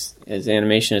thing as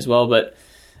animation as well. But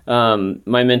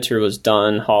my mentor was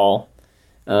Don Hall.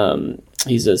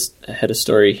 He's a head of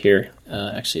story here,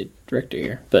 actually a director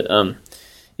here. But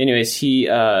anyways, he's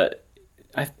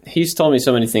told me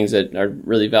so many things that are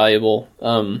really valuable.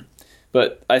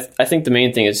 But I think the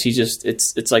main thing is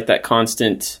it's like that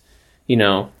constant, when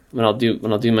I'll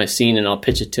do my scene and I'll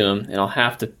pitch it to him and I'll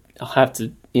have to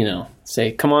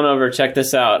say, come on over, check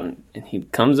this out. And he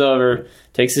comes over,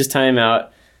 takes his time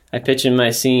out. I pitch him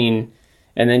my scene,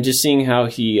 and then just seeing how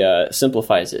he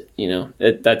simplifies it.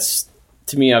 That's,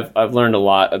 to me, I've learned a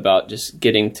lot about just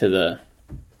getting to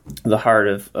the heart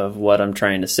of what I'm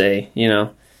trying to say,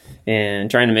 and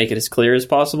trying to make it as clear as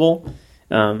possible.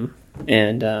 It's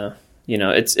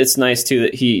nice too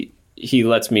that he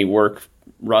lets me work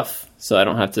rough, so I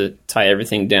don't have to tie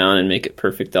everything down and make it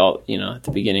perfect all at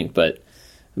the beginning. But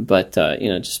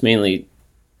just mainly,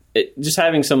 just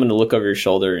having someone to look over your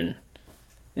shoulder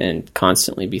and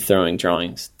constantly be throwing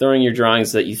your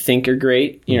drawings that you think are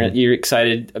great. You're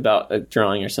excited about a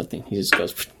drawing or something. He just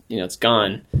goes, it's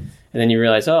gone. And then you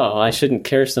realize, I shouldn't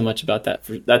care so much about that.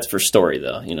 That's for story,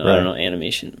 though. Right. I don't know,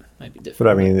 animation might be different. But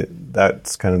I mean,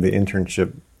 that's kind of the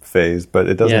internship phase, but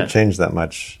it doesn't change that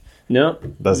much. No.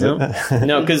 Does it?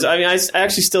 No, because I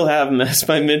actually still have him as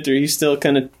my mentor. He's still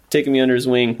kind of taking me under his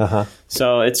wing.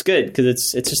 So it's good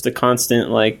because it's just a constant,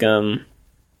 like, I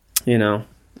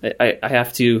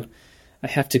have to,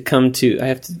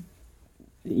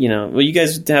 well, you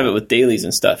guys have it with dailies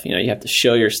and stuff. You have to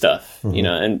show your stuff,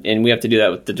 and we have to do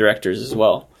that with the directors as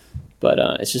well. But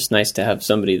it's just nice to have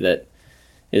somebody that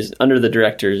is under the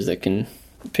directors that can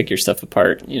pick your stuff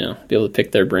apart, be able to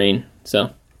pick their brain.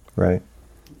 So, right.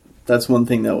 That's one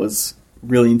thing that was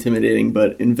really intimidating,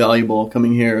 but invaluable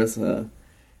coming here is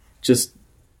just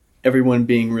everyone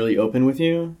being really open with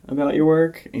you about your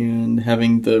work and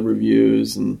having the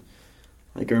reviews. And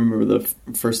like, I remember the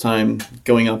first time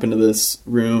going up into this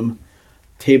room,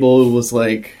 table was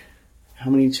like,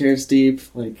 how many chairs deep?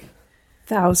 Like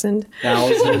 1,000. Yeah,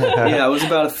 it was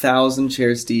about 1,000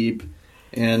 chairs deep.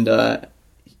 And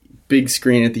big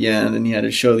screen at the end, and you had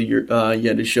to show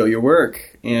your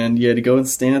work, and you had to go and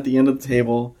stand at the end of the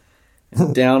table,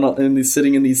 and down and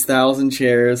sitting in these 1,000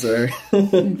 chairs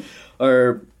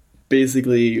are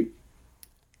basically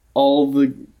all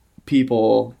the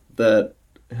people that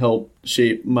helped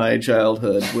shape my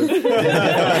childhood. And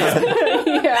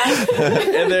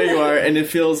there you are, and it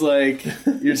feels like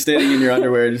you're standing in your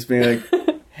underwear, just being like,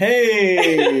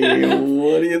 "Hey,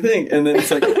 what do you think?" And then it's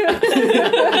like,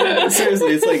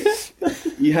 seriously, it's like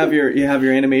you have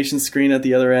your animation screen at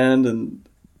the other end,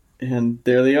 and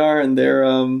there they are, and they're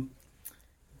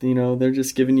they're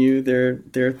just giving you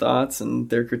their thoughts and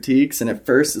their critiques. And at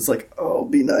first, it's like, "Oh,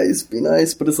 be nice,"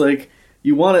 but it's like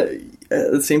you want to,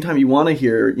 at the same time, you want to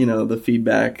hear the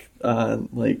feedback,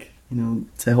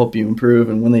 to help you improve.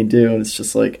 And when they do, it's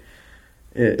just like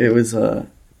it's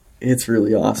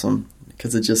really awesome,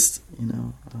 because it just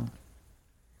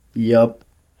yup.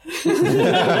 Summing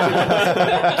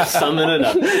it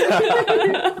up.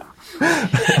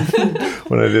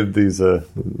 When I did these, I'm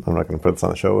not going to put this on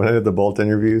the show. When I did the Bolt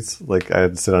interviews, like I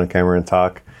had to sit on camera and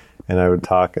talk, and I would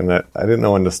talk, and I didn't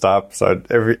know when to stop. So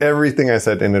everything I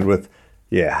said ended with,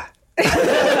 "Yeah."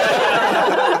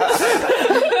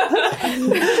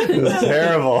 It was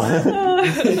terrible.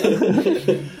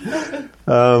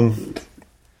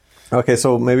 Okay,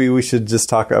 so maybe we should just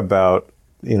talk about,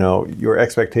 your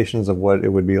expectations of what it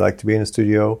would be like to be in a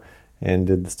studio. And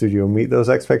did the studio meet those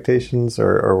expectations,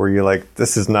 or were you like,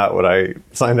 "This is not what I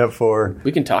signed up for"?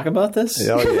 We can talk about this?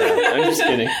 Oh, yeah. I'm just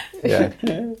kidding. Yeah.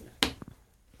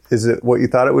 Is it what you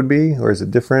thought it would be, or is it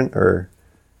different, or...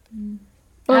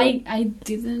 I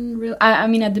didn't really... I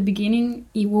mean, at the beginning,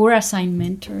 we were assigned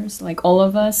mentors, like all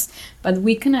of us, but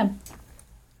we kind of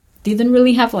didn't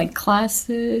really have, like,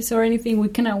 classes or anything. We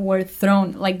kind of were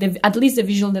thrown, like, at least the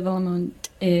visual development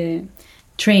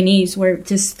trainees were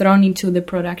just thrown into the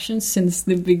production since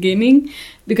the beginning,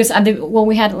 because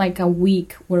we had, like, a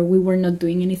week where we were not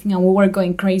doing anything and we were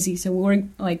going crazy. So we were,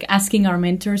 like, asking our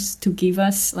mentors to give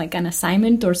us, like, an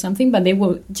assignment or something, but they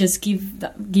will just give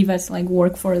us, like,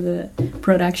 work for the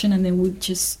production, and then we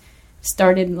just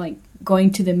started, like, going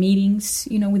to the meetings,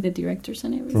 with the directors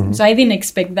and everything. Mm-hmm. So I didn't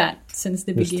expect that since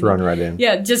the beginning. Just thrown right in.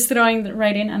 Yeah, just throwing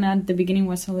right in, and at the beginning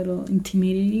was a little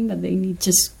intimidating, but then it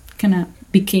just kind of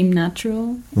became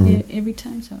natural every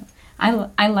time. So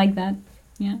I like that.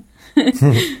 Yeah.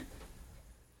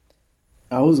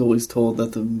 I was always told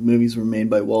that the movies were made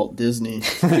by Walt Disney.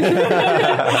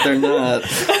 They're not.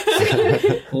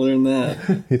 Learn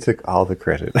that. He took all the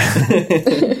credit.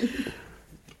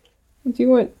 Do you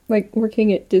want, like,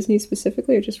 working at Disney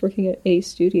specifically, or just working at a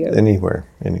studio? Anywhere.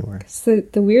 'Cause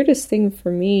the weirdest thing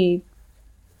for me,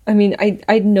 I mean,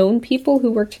 I'd known people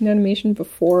who worked in animation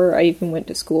before I even went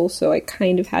to school, so I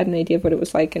kind of had an idea of what it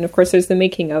was like. And of course, there's the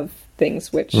making of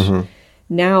things, which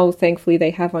now, thankfully, they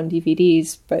have on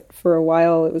DVDs. But for a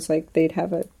while, it was like they'd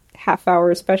have a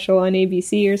half-hour special on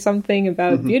ABC or something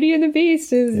about Beauty and the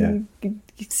Beast, and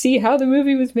see how the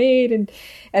movie was made, and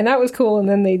that was cool. And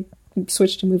then they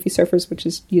switched to Movie Surfers, which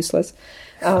is useless.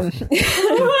 But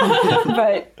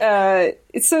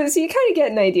so you kind of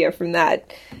get an idea from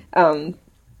that.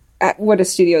 At what a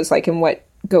studio is like and what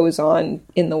goes on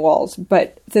in the walls.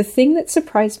 But the thing that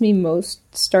surprised me most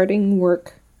starting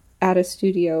work at a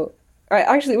studio,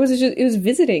 actually, it was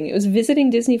visiting. It was visiting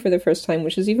Disney for the first time,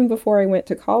 which was even before I went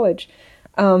to college,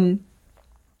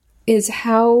 is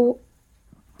how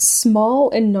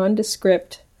small and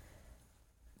nondescript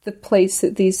the place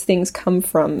that these things come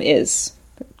from is.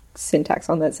 Syntax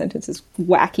on that sentence is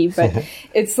wacky, but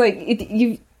it's like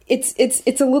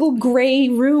it's a little gray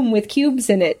room with cubes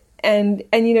in it. And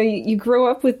you grow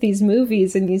up with these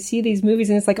movies, and you see these movies,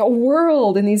 and it's like a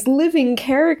world and these living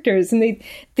characters, and they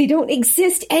don't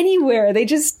exist anywhere. They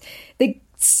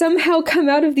somehow come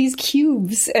out of these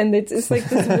cubes, and it's like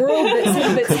this world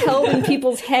that's held in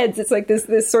people's heads. It's like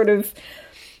this sort of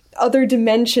other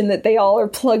dimension that they all are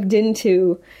plugged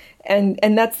into, and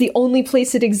that's the only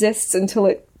place it exists until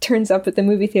it turns up at the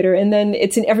movie theater, and then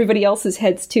it's in everybody else's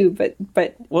heads too. But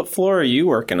what floor are you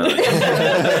working on?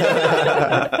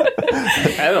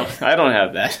 I don't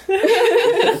have that.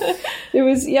 It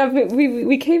was but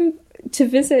we came to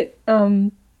visit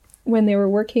when they were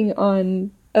working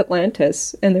on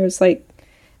Atlantis, and there was like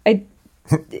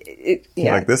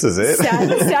like, this is it.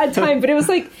 sad time, but it was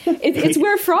like it's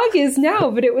where Frog is now,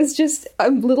 but it was just a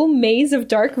little maze of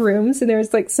dark rooms, and there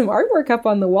was like some artwork up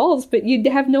on the walls, but you'd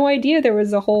have no idea there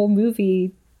was a whole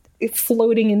movie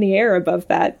floating in the air above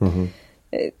that.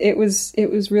 It was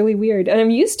really weird, and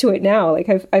I'm used to it now. Like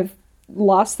I've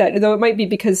lost that, though it might be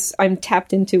because I'm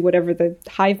tapped into whatever the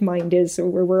hive mind is,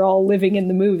 where we're all living in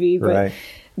the movie. But right.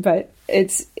 But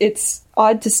it's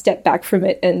odd to step back from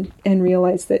it and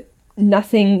realize that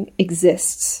nothing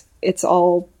exists. It's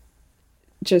all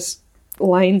just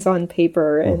lines on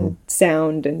paper and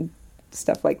sound and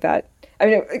stuff like that. I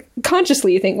mean,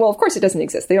 consciously you think, well, of course it doesn't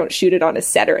exist. They don't shoot it on a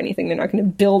set or anything. They're not going to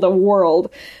build a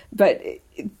world. But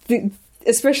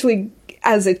especially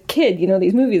as a kid, you know,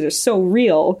 these movies are so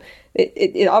real.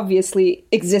 It obviously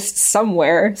exists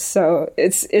somewhere. So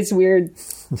it's weird.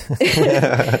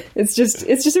 It's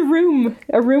just a room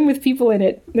with people in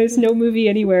it. There's no movie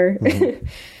anywhere.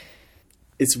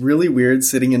 It's really weird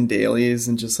sitting in dailies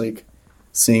and just like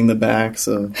seeing the backs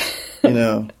of, you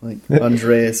know, like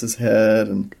Andreas's head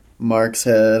and Mark's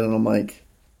head, and I'm like,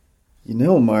 you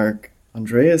know, Mark,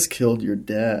 Andreas killed your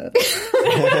dad.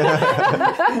 You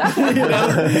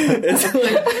know, it's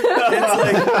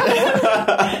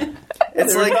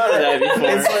like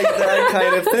that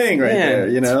kind of thing right there.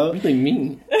 You know, it's really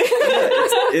mean.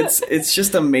 It's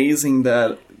just amazing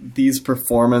that these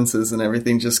performances and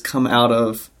everything just come out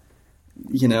of,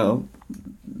 you know,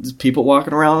 people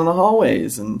walking around in the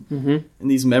hallways, and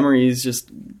these memories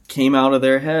just came out of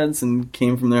their heads and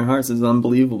came from their hearts. It's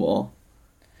unbelievable.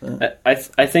 I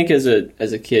think as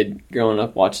a kid growing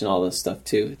up watching all this stuff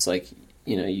too, it's like,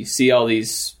 you know, you see all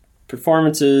these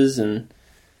performances and,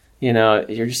 you know,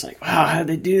 you're just like, wow, how'd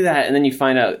they do that? And then you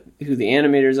find out who the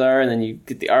animators are, and then you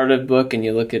get the art of book and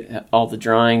you look at all the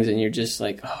drawings and you're just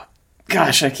like, oh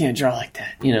gosh, I can't draw like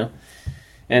that, you know?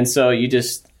 And so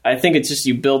I think it's just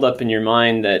you build up in your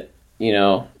mind that, you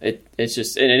know, it's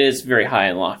just, and it is very high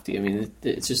and lofty. I mean,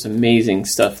 it's just amazing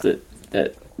stuff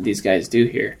that these guys do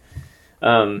here.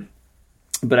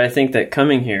 But I think that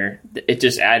coming here, it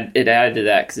added to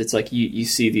that, because it's like you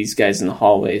see these guys in the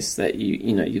hallways that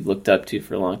you've looked up to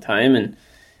for a long time,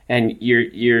 and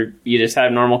you just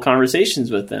have normal conversations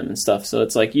with them and stuff. So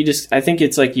it's like I think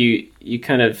it's like you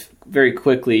kind of very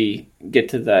quickly get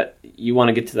to that. You want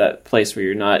to get to that place where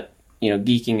you're not, you know,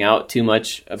 geeking out too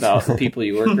much about the people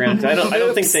you work around. I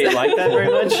don't think they like that very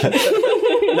much.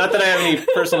 Not that I have any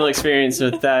personal experience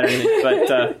with that or anything,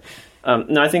 but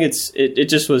no, I think it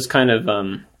just was kind of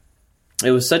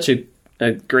it was such a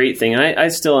great thing, and I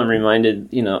still am reminded.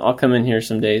 You know, I'll come in here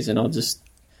some days and I'll just,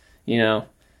 you know,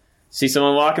 see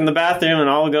someone walk in the bathroom and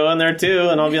I'll go in there too,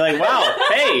 and I'll be like, wow,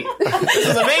 hey, this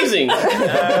is amazing.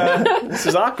 This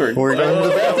is awkward. We're going to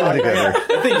the bathroom together.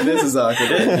 I think this is awkward.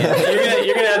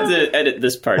 You're gonna have to edit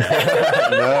this part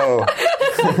out. No.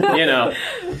 You know.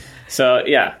 So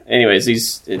yeah. Anyways,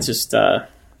 it's just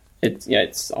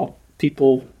it's all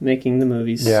people making the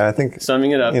movies. Yeah, I think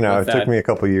summing it up. You know, it took me a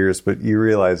couple years, but you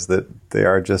realize that they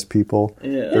are just people.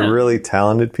 Yeah. They're really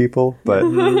talented people, but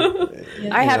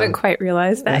I haven't quite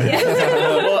realized that yet.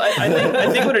 Well,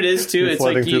 I think what it is too, it's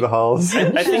like through the halls.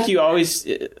 I think you always,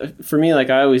 for me,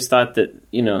 like I always thought that,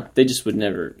 you know, they would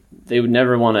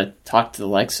never want to talk to the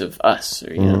likes of us,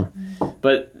 or, you know,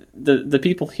 but the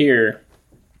people here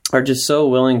are just so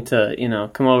willing to, you know,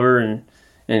 come over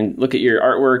and look at your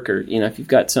artwork, or, you know, if you've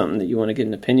got something that you want to get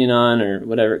an opinion on or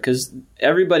whatever, because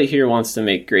everybody here wants to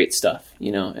make great stuff,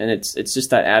 you know, and it's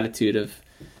just that attitude of,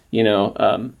 you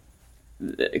know,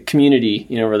 community,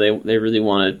 you know, where they really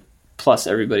want to plus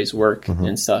everybody's work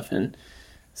and stuff. And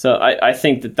so I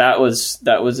think that was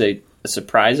a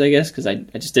surprise, I guess, because I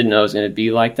just didn't know it was going to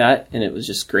be like that. And it was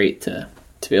just great to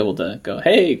be able to go,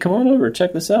 hey, come on over,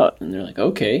 check this out. And they're like,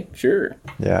 okay, sure.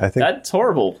 Yeah, I think that's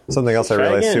horrible. Something else I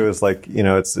realized too is, like, you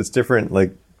know, it's different,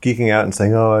 like geeking out and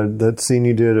saying, oh, that scene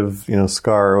you did of, you know,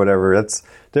 Scar or whatever, that's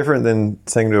different than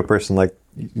saying to a person, like,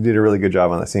 you did a really good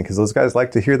job on that scene, because those guys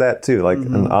like to hear that too, like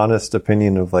an honest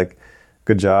opinion of, like,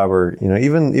 good job, or, you know,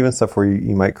 even stuff where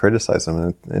you might criticize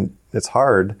them, and it's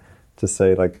hard to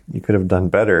say, like, you could have done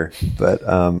better, but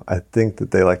I think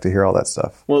that they like to hear all that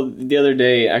stuff. Well, the other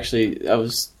day, actually,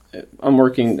 I'm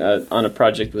working on a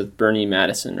project with Bernie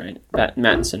Mattinson right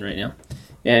now,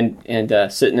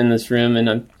 and sitting in this room,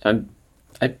 and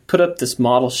I put up this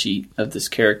model sheet of this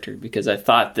character because I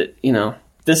thought that, you know,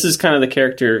 this is kind of the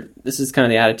character, this is kind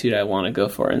of the attitude I want to go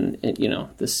for in you know,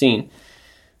 the scene.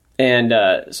 And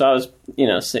so I was, you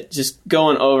know, just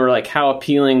going over, like, how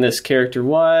appealing this character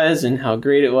was and how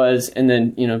great it was. And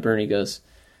then, you know, Bernie goes,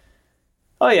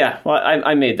 oh, yeah, well,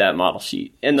 I made that model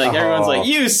sheet. And, like, everyone's like,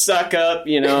 you suck up,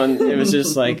 you know, and it was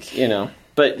just like, you know.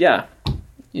 But, yeah,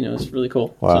 you know, it's really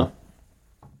cool. Wow. So.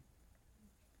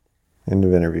 End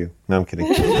of interview. No, I'm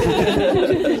kidding.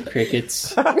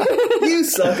 Crickets. You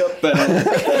suck up, Ben.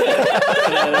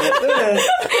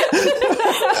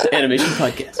 Animation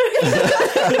podcast.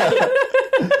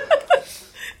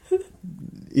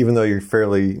 Even though you're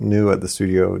fairly new at the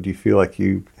studio, do you feel like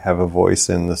you have a voice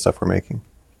in the stuff we're making?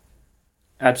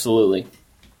 Absolutely.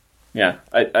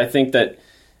 I think that.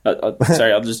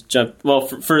 Sorry, I'll just jump. Well,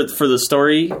 for the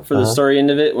story end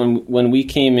of it, when we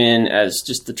came in as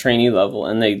just the trainee level,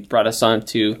 and they brought us on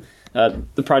to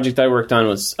the project I worked on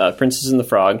was Princess and the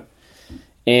Frog,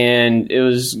 and it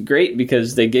was great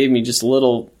because they gave me just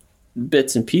little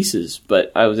bits and pieces,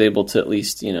 but I was able to at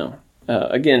least,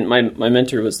 again, my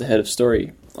mentor was the head of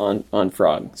story on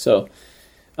Frog, so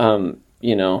I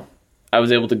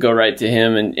was able to go right to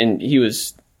him, and he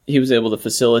was able to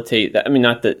facilitate that. I mean,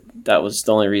 not that was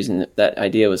the only reason that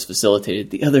idea was facilitated.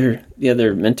 The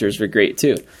other mentors were great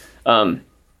too.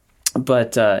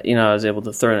 But I was able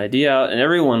to throw an idea out, and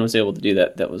everyone was able to do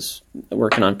that was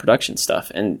working on production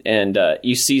stuff. And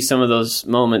you see some of those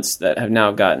moments that have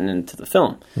now gotten into the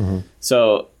film. Mm-hmm.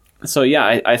 So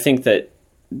yeah, I think that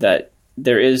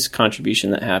there is contribution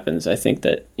that happens. I think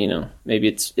that,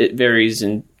 maybe it varies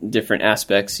in different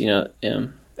aspects,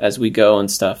 as we go and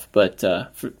stuff. But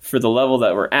for the level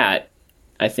that we're at,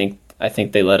 I think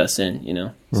they let us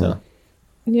in, so.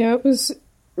 Yeah, it was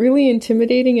really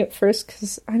intimidating at first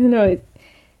because, I don't know,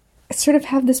 I sort of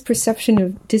have this perception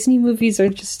of Disney movies are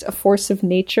just a force of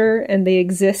nature and they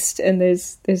exist and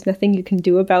there's nothing you can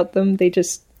do about them. They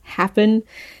just happen.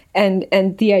 And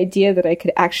the idea that I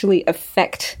could actually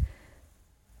affect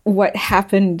what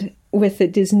happened with a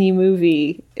Disney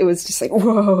movie, it was just like,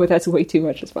 whoa, that's way too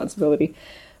much responsibility.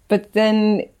 But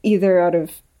then either out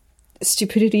of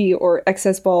stupidity or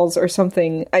excess balls or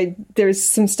something,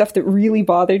 there's some stuff that really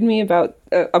bothered me about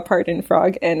a part in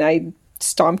Frog, and I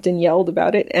stomped and yelled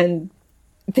about it, and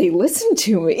they listened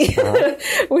to me,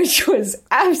 which was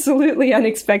absolutely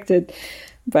unexpected,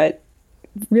 but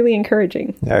really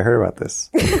encouraging. Yeah, I heard about this.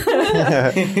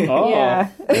 Oh. Yeah.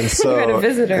 And so, We had a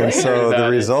visitor. And so the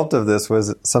result of this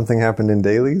was something happened in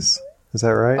dailies? Is that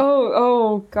right?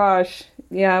 Oh gosh.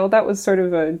 Yeah, well, that was sort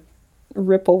of a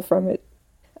ripple from it.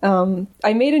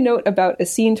 I made a note about a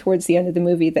scene towards the end of the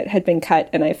movie that had been cut,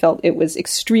 and I felt it was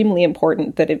extremely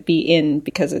important that it be in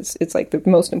because it's like the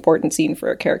most important scene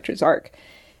for a character's arc.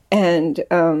 And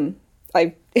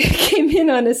I came in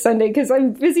on a Sunday because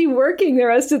I'm busy working the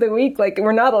rest of the week. Like,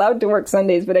 we're not allowed to work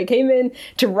Sundays, but I came in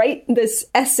to write this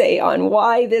essay on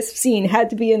why this scene had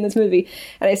to be in this movie.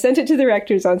 And I sent it to the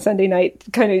directors on Sunday night,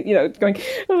 kind of, going,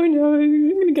 oh no, I'm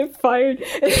going to get fired.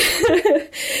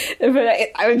 But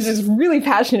I was just really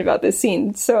passionate about this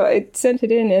scene. So I sent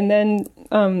it in. And then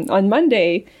on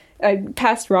Monday, I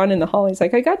passed Ron in the hall. He's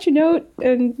like, I got your note.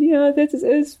 And, this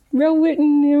is well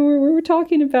written. We were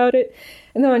talking about it.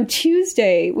 And then on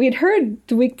Tuesday, we had heard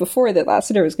the week before that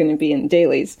Lasseter was going to be in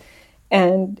dailies.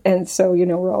 And so,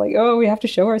 we're all like, oh, we have to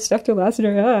show our stuff to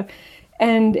Lasseter.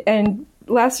 And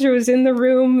Lasseter was in the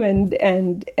room.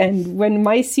 And when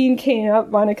my scene came up,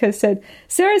 Monica said,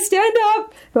 Sarah, stand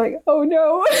up. I'm like, oh,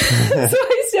 no. So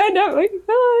I stand up like,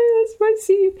 oh, that's my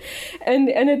scene.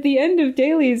 And at the end of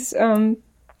dailies,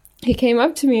 he came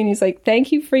up to me and he's like,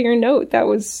 thank you for your note. That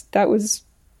was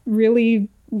really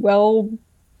well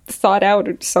thought out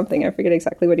or something. I forget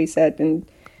exactly what he said.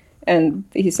 And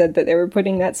he said that they were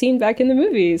putting that scene back in the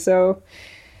movie. So,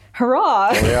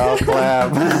 hurrah! We all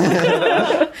clap.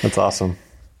 That's awesome.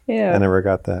 Yeah. I never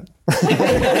got that.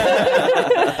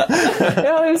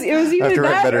 Well, it was either I have to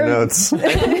write that better or, notes.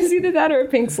 It was either that or a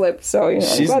pink slip. So, I'm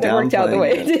glad it worked out the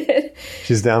way it did.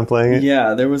 She's downplaying it?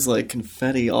 Yeah, there was like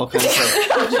confetti, all kinds of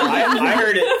stuff. I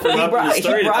heard it from up in the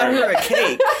story He brought her department. a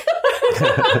cake.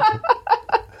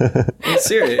 I'm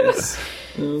serious.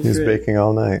 He's baking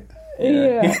all night.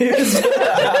 Yeah.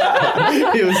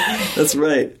 That's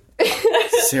right.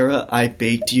 Sarah, I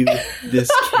baked you this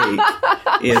cake.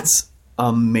 It's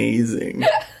amazing.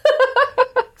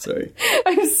 Sorry.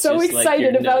 I'm so Just like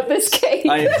excited your about notes. this cake.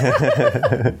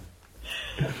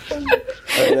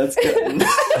 That's good.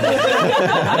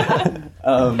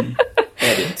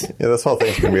 Edit. Yeah, this whole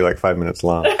thing's going to be like 5 minutes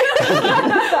long.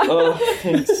 Oh,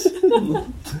 thanks.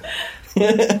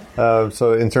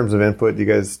 So in terms of input, do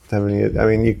you guys have any... I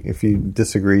mean, if you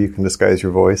disagree, you can disguise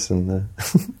your voice. And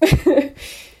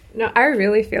No, I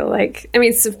really feel like,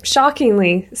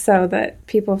 shockingly so that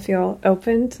people feel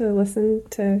open to listen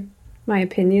to my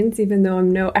opinions, even though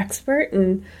I'm no expert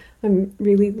and I'm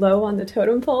really low on the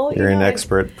totem pole. You're an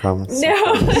expert, promise.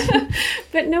 No,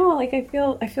 but no, like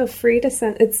I feel free to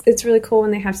send. It's really cool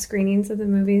when they have screenings of the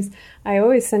movies. I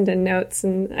always send in notes,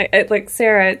 and I like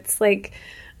Sarah. It's like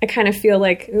I kind of feel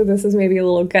like, oh, this is maybe a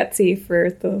little gutsy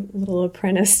for the little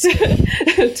apprentice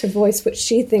to voice what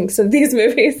she thinks of these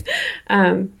movies.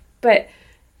 But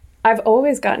I've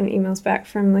always gotten emails back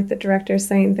from like the directors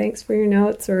saying thanks for your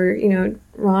notes, or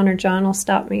Ron or John will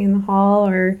stop me in the hall,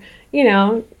 or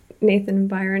Nathan and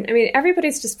Byron. I mean,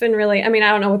 everybody's just been really, I mean, I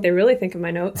don't know what they really think of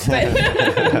my notes, but,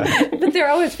 but they're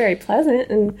always very pleasant.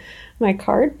 And my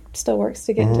card still works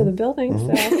to get into the building,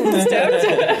 so I'm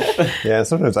stoked. Yeah,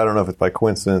 sometimes I don't know if it's by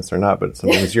coincidence or not, but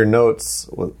sometimes your notes,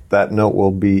 that note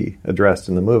will be addressed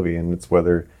in the movie, and it's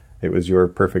whether it was your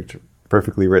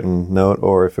perfectly written note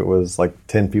or if it was like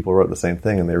 10 people wrote the same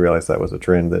thing and they realized that was a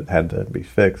trend that had to be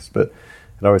fixed. But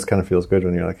it always kind of feels good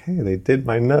when you're like, hey, they did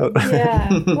my note.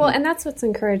 Yeah. Well, and that's what's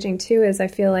encouraging too, is I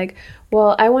feel like,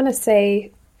 well, I want to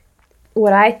say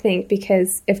what I think,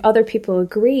 because if other people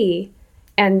agree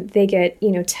and they get,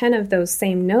 10 of those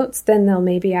same notes, then they'll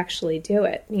maybe actually do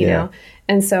it, you know?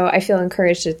 And so I feel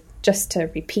encouraged just to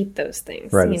repeat those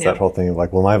things. Right. It's that whole thing of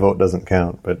like, well, my vote doesn't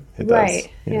count, but it does.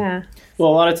 Right. Yeah. Well,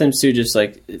 a lot of times too, just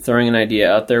like throwing an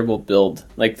idea out there will build,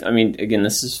 like, I mean, again,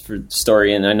 this is for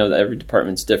story, and I know that every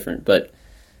department's different, but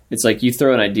it's like you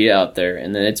throw an idea out there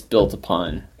and then it's built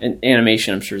upon. And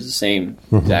animation, I'm sure, is the same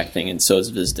exact thing, and so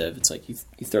is VizDev. It's like you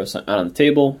throw something out on the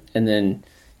table, and then,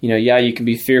 you can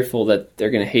be fearful that they're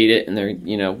going to hate it, and they're,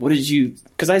 what did you...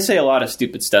 Because I say a lot of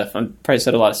stupid stuff. I probably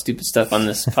said a lot of stupid stuff on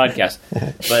this podcast.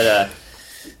 But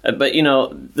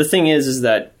the thing is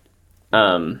that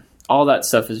all that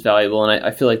stuff is valuable, and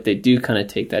I feel like they do kind of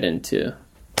take that into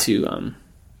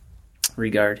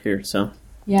regard here, so...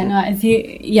 Yeah, no, I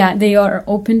think, they are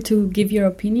open to give your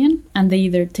opinion, and they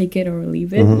either take it or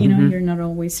leave it. You're not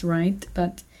always right,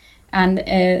 and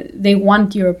they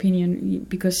want your opinion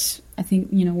because I think,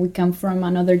 we come from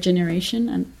another generation,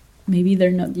 and maybe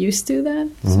they're not used to that.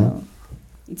 So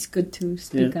it's good to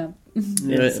speak up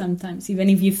sometimes, even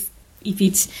if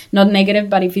it's not negative,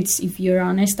 but if you're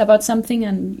honest about something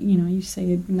and you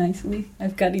say it nicely.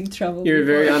 I've got in trouble. You're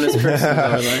before. A very honest person.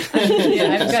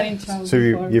 I've got in trouble. So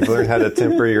you've learned how to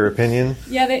temper your opinion.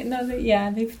 Yeah,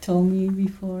 they've told me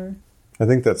before. I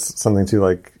think that's something too.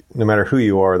 Like, no matter who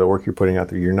you are, the work you're putting out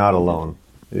there, you're not alone.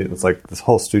 It's like this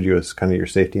whole studio is kind of your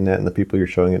safety net, and the people you're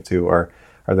showing it to are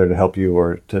there to help you,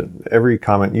 or to every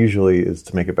comment usually is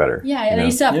to make it better. Yeah, and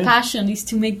it's a passion. It's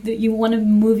to make you want a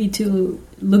movie to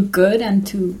look good and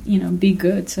to be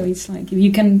good. So it's like if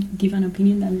you can give an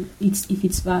opinion, then if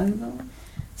it's valuable.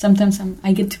 Sometimes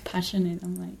I get too passionate.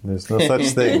 I'm like, there's no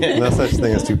such thing. No such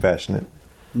thing as too passionate.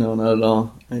 No, not at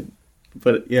all.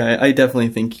 I definitely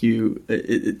think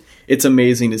it's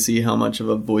amazing to see how much of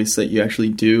a voice that you actually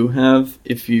do have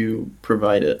if you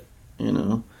provide it.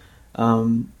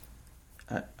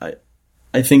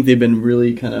 I think they've been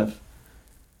really kind of,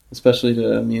 especially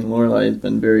to me and Lorelai, has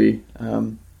been very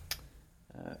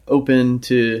open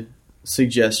to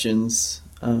suggestions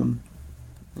and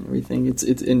everything. It's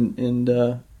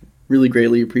really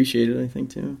greatly appreciated, I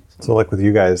think, too. So like with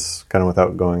you guys, kind of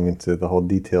without going into the whole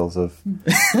details of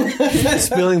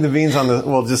spilling the beans on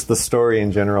just the story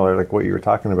in general, or like what you were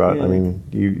talking about. Yeah. I mean,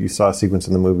 you saw a sequence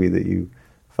in the movie that you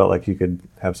felt like you could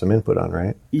have some input on,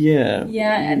 right? Yeah.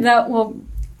 Yeah, and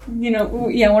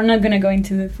we're not going to go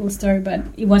into the full story, but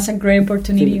it was a great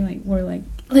opportunity. Like, we're like,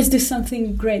 let's do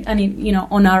something great, and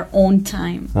on our own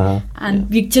time.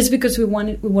 Just because we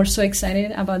were so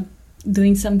excited about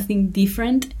doing something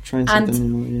different, trying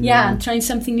something new. Trying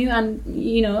something new, and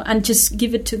and just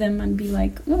give it to them and be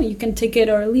like, oh, you can take it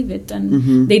or leave it.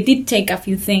 And they did take a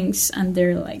few things, and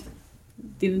they're like,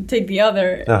 didn't take the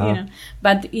other,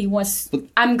 but it was,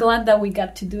 I'm glad that we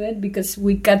got to do it, because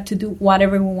we got to do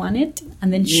whatever we wanted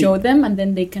and then show them, and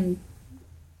then they can.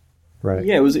 Right.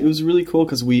 Yeah, it was really cool,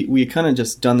 because we kind of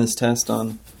just done this test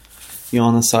on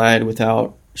the side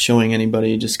without showing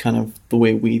anybody, just kind of the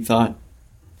way we thought,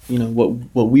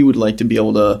 what we would like to be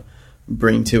able to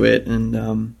bring to it,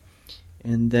 and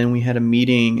then we had a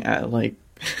meeting at like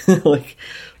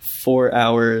 4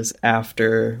 hours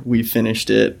after we finished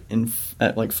it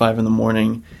at like 5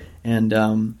 a.m,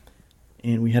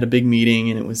 and we had a big meeting,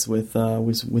 and it was with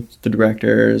the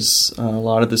directors, a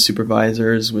lot of the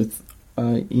supervisors, with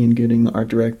Ian Gooding, the art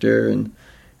director, and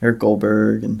Eric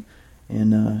Goldberg, and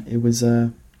it was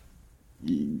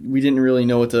we didn't really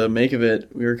know what to make of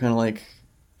it. We were kind of like,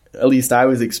 at least I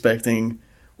was expecting,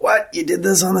 what, you did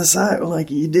this on the side?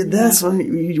 Like, you did this? What are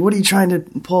you trying to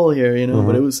pull here?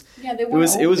 But it was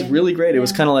it was really great. It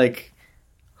was kind of like,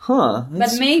 but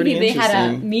maybe they had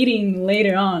a meeting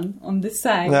later on the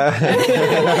side,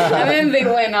 and then they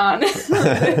went on.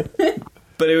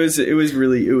 But it was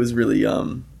really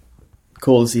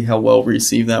cool to see how well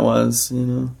received that was.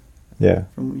 Yeah.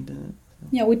 From when we did it.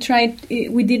 Yeah, we tried.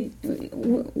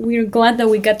 We're glad that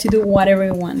we got to do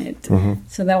whatever we wanted.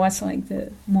 So that was like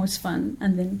the most fun.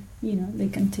 And then they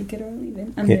can take it or leave it.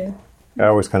 And I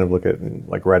always kind of look at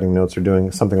like writing notes or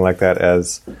doing something like that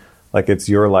as like it's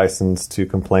your license to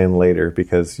complain later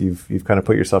because you've kind of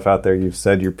put yourself out there, you've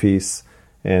said your piece,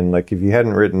 and like if you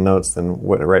hadn't written notes, then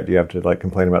what right do you have to like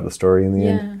complain about the story in the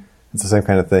end? It's the same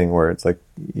kind of thing where it's like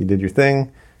you did your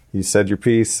thing, you said your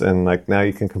piece, and like now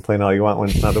you can complain all you want when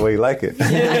it's not the way you like it.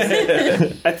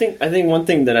 I think one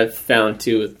thing that I've found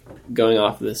too with going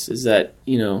off of this is that,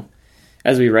 you know,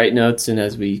 as we write notes and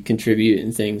as we contribute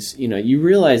and things, you know, you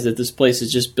realize that this place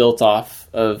is just built off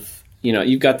of, you know,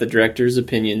 you've got the director's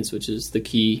opinions, which is the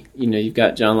key. You know, you've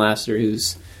got John Lasseter,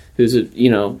 who's a, you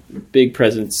know, big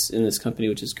presence in this company,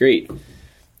 which is great.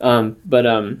 But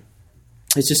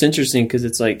it's just interesting because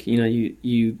it's like, you know,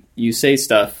 you say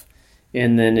stuff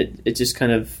and then it just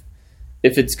kind of,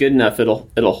 if it's good enough, it'll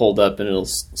hold up and it'll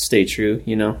stay true,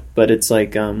 you know. But it's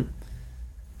like, where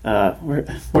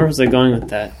was I going with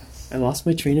that? I lost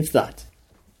my train of thought.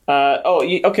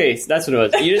 Okay, so that's what it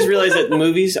was. You just realize that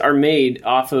movies are made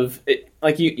off of it.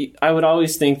 Like I would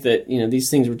always think that, you know, these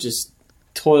things were just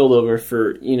toiled over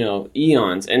for, you know,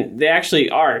 eons, and they actually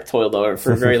are toiled over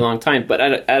for a very long time. But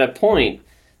at a point,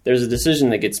 there's a decision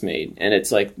that gets made, and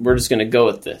it's like, we're just going to go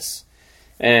with this.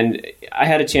 And I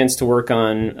had a chance to work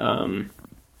on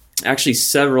actually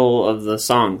several of the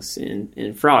songs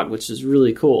in Frog, which is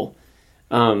really cool.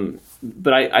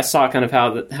 But I saw kind of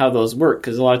how those work,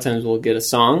 because a lot of times we'll get a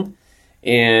song,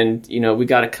 and you know we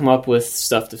got to come up with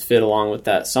stuff to fit along with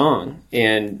that song,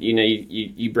 and you know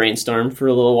you brainstorm for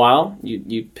a little while,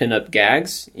 you pin up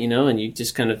gags, you know, and you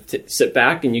just kind of sit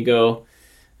back and you go,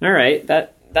 all right,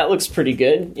 that looks pretty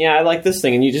good. Yeah, I like this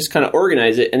thing, and you just kind of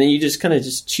organize it, and then you just kind of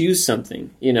just choose something,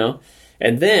 you know,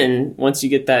 and then once you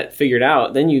get that figured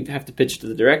out, then you have to pitch it to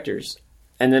the directors.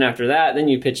 And then after that, then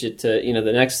you pitch it to, you know,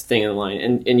 the next thing in line.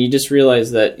 And you just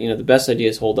realize that, you know, the best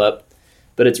ideas hold up,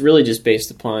 but it's really just based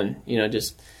upon, you know,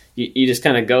 just, you just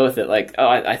kind of go with it like, oh,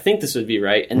 I think this would be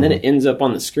right. And then it ends up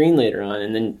on the screen later on.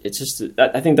 And then it's just,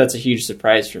 I think that's a huge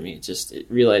surprise for me. It's just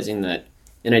realizing that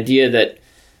an idea that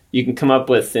you can come up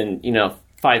with in, you know,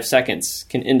 5 seconds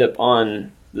can end up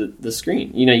on the screen.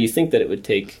 You know, you think that it would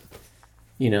take,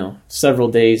 you know, several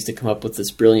days to come up with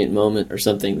this brilliant moment or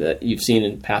something that you've seen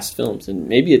in past films, and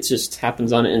maybe it just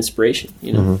happens on an inspiration,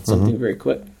 you know, something very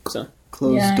quick. So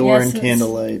closed door and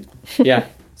candlelight. Yeah,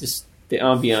 just the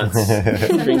ambiance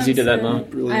brings you to that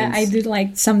moment. I do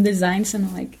like some designs,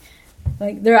 and like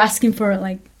they're asking for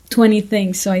like 20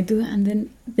 things, so I do, and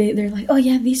then they're like, oh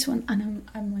yeah, this one, and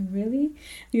I'm like, really?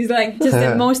 He's like, just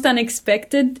the most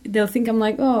unexpected. They'll think I'm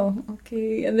like, oh,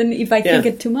 okay, and then if I think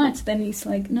it too much, then he's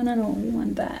like, no, we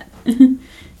want that.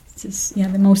 It's just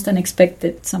the most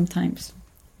unexpected. Sometimes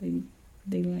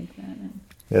they like that.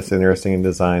 It's interesting in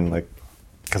design, like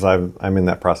because I'm in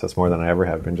that process more than I ever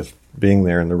have been, just being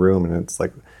there in the room, and it's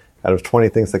like, out of 20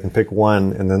 things, they can pick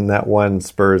one, and then that one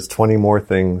spurs 20 more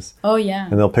things. Oh yeah.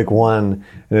 And they'll pick one,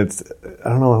 and it's, I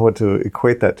don't know what to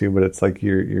equate that to, but it's like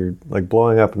you're like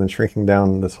blowing up and then shrinking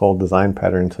down this whole design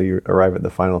pattern until you arrive at the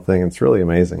final thing. It's really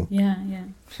amazing. Yeah.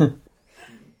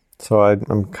 So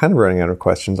I'm kind of running out of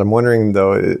questions. I'm wondering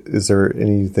though, is there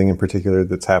anything in particular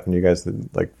that's happened to you guys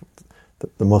that like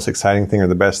the most exciting thing or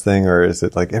the best thing, or is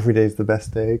it like every day is the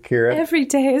best day, Kira? Every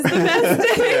day is the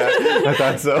best day. Yeah, I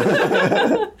thought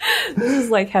so. This is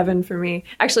like heaven for me.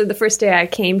 Actually, the first day I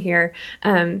came here,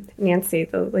 Nancy,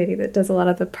 the lady that does a lot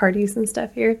of the parties and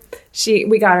stuff here,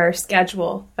 we got our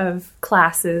schedule of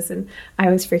classes, and I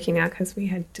was freaking out because we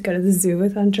had to go to the zoo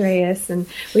with Andreas, and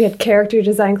we had character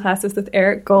design classes with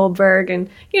Eric Goldberg, and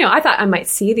you know, I thought I might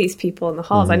see these people in the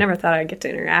halls. I never thought I'd get to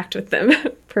interact with them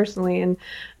personally, and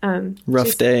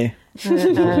rough day. I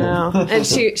know. And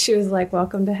she was like,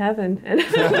 welcome to heaven. And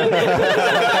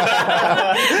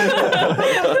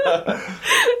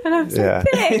I was like,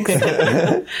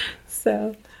 thanks.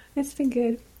 So it's been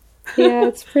good. Yeah,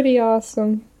 it's pretty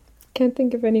awesome. Can't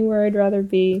think of anywhere I'd rather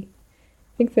be.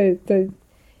 I think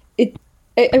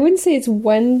I wouldn't say it's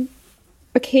one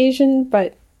occasion,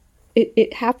 but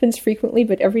it happens frequently,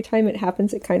 but every time it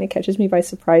happens, it kind of catches me by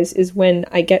surprise, is when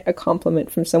I get a compliment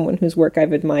from someone whose work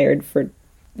I've admired for,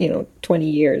 20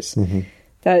 years. Mm-hmm.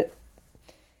 That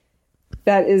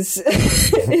is,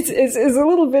 it's a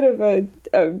little bit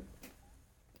of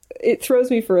it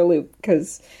throws me for a loop,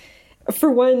 because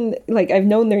for one, like, I've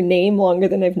known their name longer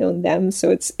than I've known them, so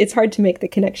it's hard to make the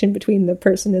connection between the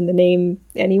person and the name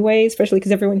anyway, especially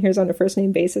because everyone here is on a first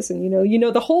name basis, and you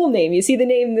know the whole name. You see the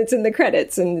name that's in the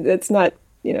credits, and it's not,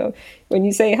 when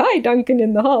you say hi Duncan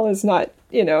in the hall is not,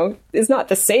 is not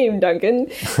the same Duncan.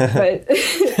 But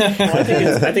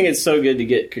I think it's so good to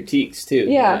get critiques too.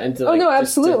 Yeah. And to,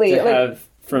 absolutely. To have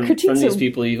from these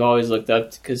people you've always looked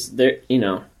up to, because they're,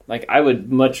 like, I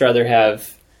would much rather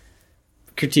have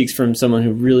critiques from someone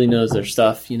who really knows their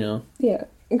stuff, Yeah.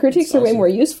 critiques are way more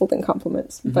useful than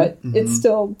compliments, but it's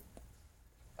still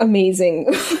amazing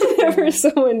whenever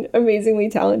someone amazingly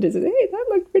talented says, "Hey, that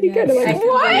looked pretty good." I'm like,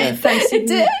 "What? It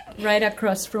did?" Right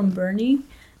across from Bernie,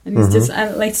 and it's just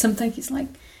like sometimes he's like,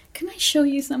 "Can I show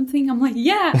you something?" I'm like,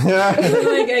 "Yeah."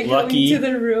 Like I go into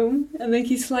the room, and then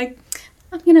he's like,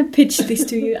 "I'm gonna pitch this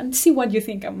to you and see what you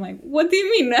think." I'm like, "What do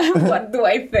you mean? What do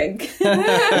I think?"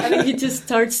 And then he just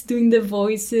starts doing the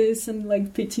voices and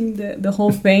like pitching the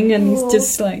whole thing, and he's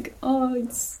just like, "Oh,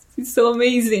 it's so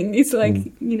amazing." It's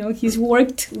like, he's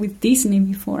worked with Disney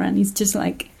before, and it's just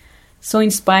like so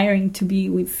inspiring to be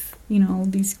with, all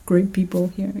these great people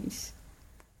here.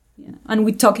 And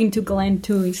with talking to Glenn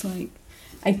too, it's like,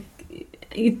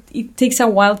 it takes a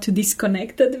while to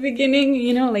disconnect at the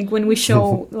beginning, like when we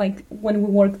show, like when we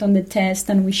worked on the test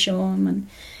and we show him and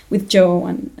with Joe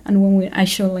and when I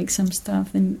show like some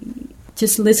stuff and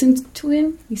just listen to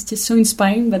him, it's just so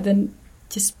inspiring. But then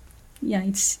just,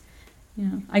 it's,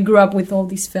 I grew up with all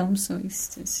these films, so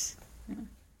it's just,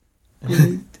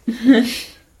 I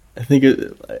think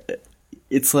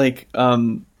it's like,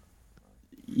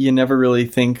 you never really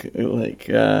think like,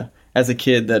 as a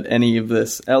kid that any of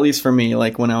this, at least for me,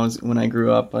 like when I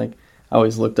grew up, like I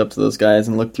always looked up to those guys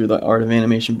and looked through the Art of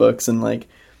Animation books and like,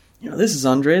 this is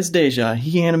Andres Deja.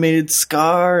 He animated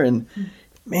Scar and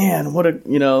man, what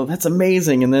that's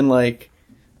amazing. And then like,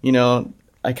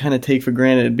 I kind of take for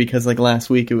granted because like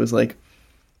last week it was like,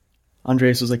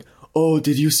 Andres was like, "Oh,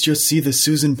 did you just see the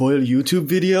Susan Boyle YouTube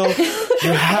video?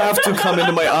 You have to come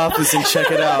into my office and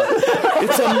check it out.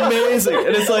 It's amazing."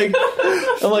 And it's like,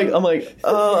 I'm like,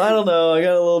 "Oh, I don't know. I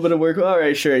got a little bit of work. All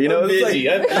right, sure." I'm busy.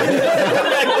 Like,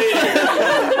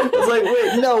 I was like,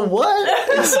 "Wait, no,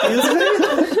 what? Excuse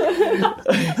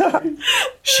me?"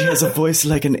 She has a voice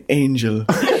like an angel.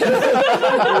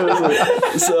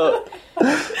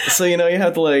 So you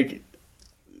have to like,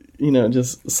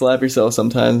 just slap yourself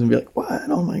sometimes and be like, "What?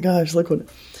 Oh my gosh, look what,"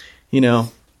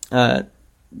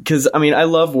 because I mean, I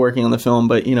love working on the film,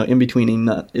 but in betweening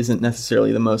isn't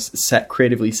necessarily the most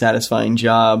creatively satisfying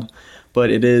job, but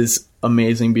it is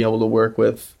amazing to be able to work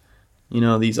with,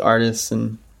 these artists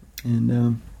and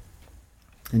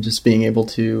just being able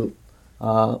to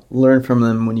learn from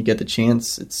them when you get the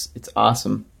chance. It's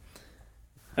awesome.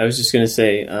 I was just gonna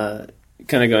say,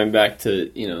 kind of going back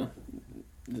to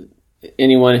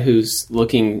anyone who's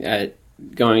looking at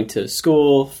going to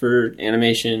school for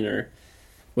animation or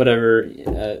whatever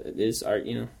is art,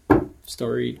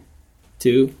 story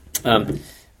too.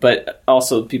 But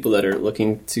also people that are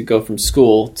looking to go from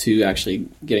school to actually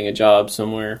getting a job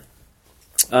somewhere.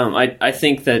 I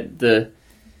think that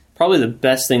probably the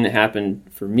best thing that happened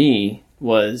for me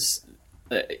was,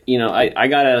 I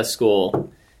got out of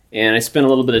school and I spent a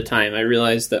little bit of time. I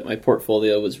realized that my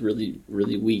portfolio was really,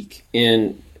 really weak.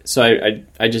 And so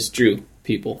I just drew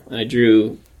people and I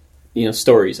drew,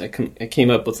 stories. I came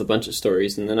up with a bunch of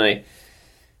stories, and then I,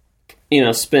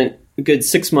 spent a good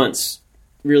 6 months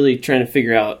really trying to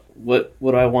figure out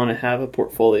what I want to have a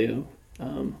portfolio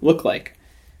look like.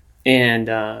 And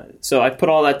so I put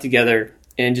all that together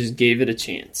and just gave it a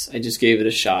chance. I just gave it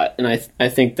a shot. And I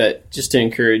think that just to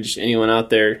encourage anyone out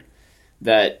there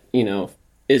that,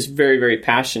 is very, very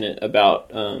passionate about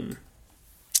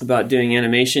doing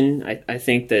animation, I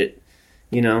think that,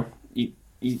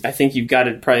 I think you've got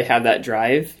to probably have that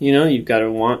drive, you've got to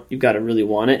really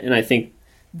want it. And I think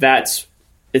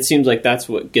it seems like that's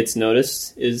what gets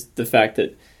noticed, is the fact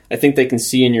that I think they can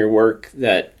see in your work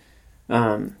that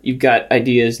you've got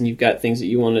ideas and you've got things that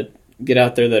you want to get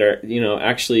out there that are,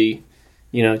 actually,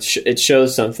 it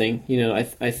shows something.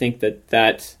 I think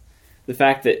that the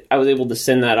fact that I was able to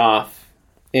send that off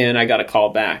and I got a call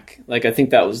back, like, I think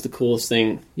that was the coolest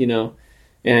thing,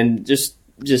 and just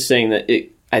saying that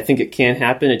I think it can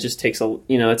happen. It just takes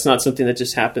it's not something that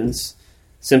just happens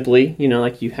simply,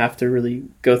 like you have to really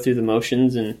go through the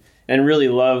motions and really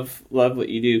love what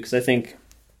you do. Cause I think,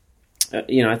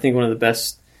 I think one of the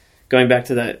best, going back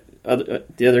to the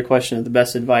other question of the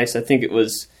best advice, I think it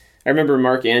was, I remember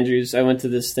Mark Andrews. I went to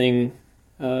this thing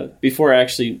before I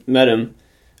actually met him,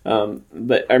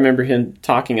 but I remember him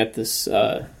talking at this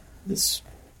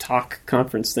talk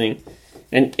conference thing,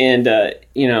 and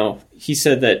he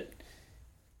said that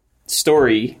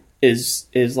story is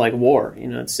like war.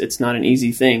 It's not an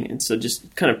easy thing, and so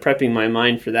just kind of prepping my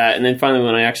mind for that, and then finally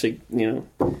when I actually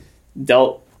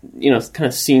dealt, kind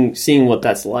of seeing what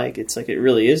that's like, it's like it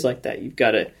really is like that. You've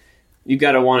got to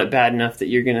want it bad enough that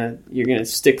you're gonna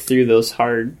stick through those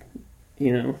hard,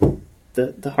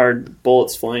 the hard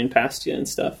bullets flying past you and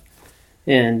stuff.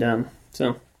 And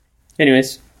so,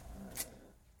 anyways,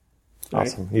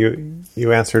 Awesome.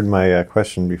 You answered my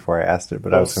question before I asked it,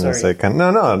 but I was going to say,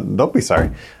 no, don't be sorry.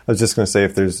 I was just going to say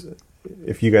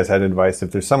if you guys had advice,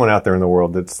 if there's someone out there in the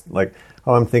world that's like,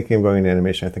 oh, I'm thinking of going into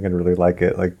animation, I think I'd really like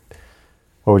it. Like,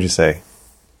 what would you say?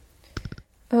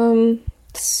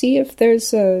 See if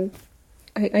there's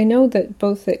I know that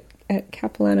both at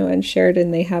Capilano and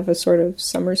Sheridan, they have a sort of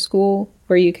summer school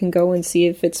where you can go and see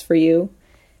if it's for you.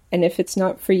 And if it's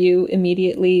not for you,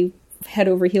 immediately head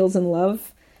over heels in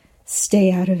love.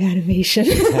 Stay out of animation.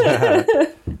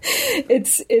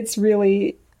 It's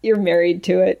really, you're married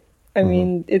to it. I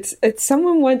mean, it's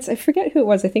someone once, I forget who it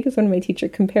was, I think it was one of my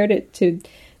teachers, compared it to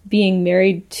being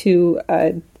married to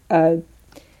what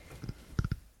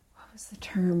was the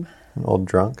term? An old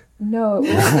drunk? No, it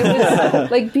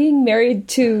was like being married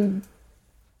to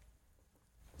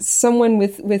someone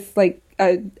with like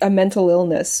a mental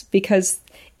illness, because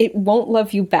it won't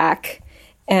love you back,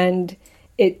 and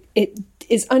it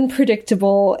is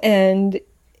unpredictable, and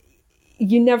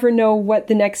you never know what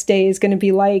the next day is going to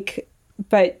be like,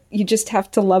 but you just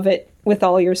have to love it with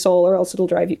all your soul, or else it'll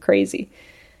drive you crazy.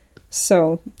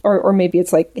 So, or maybe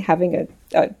it's like having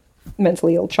a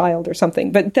mentally ill child or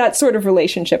something, but that sort of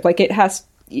relationship, like it has,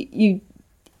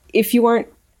 if you aren't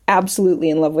absolutely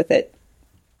in love with it,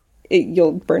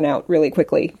 you'll burn out really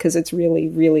quickly, because it's really,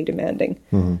 really demanding.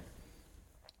 Mm-hmm.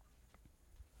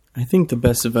 I think the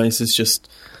best advice is just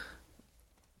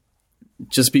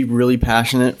be really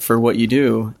passionate for what you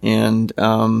do. And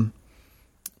I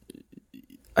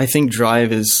think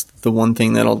drive is the one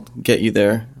thing that'll get you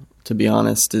there, to be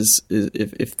honest, is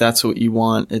if that's what you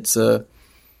want,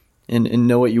 and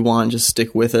know what you want, just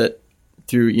stick with it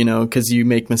through, because you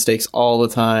make mistakes all the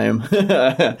time.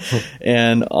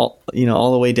 And all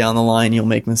the way down the line, you'll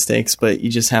make mistakes, but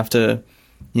you just have to,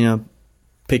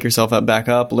 pick yourself back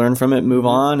up, learn from it, move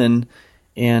on, and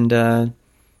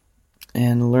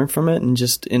learn from it, and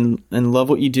just and love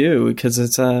what you do, because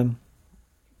it's a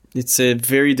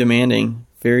very demanding,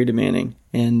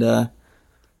 and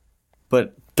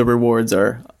but the rewards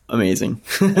are amazing.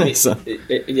 So.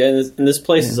 And this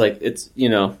place is like, it's,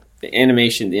 the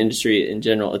animation, the industry in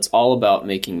general, it's all about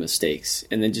making mistakes,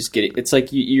 and then just it's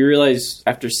like you realize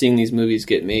after seeing these movies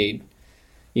get made,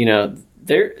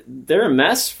 they're a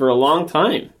mess for a long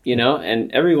time,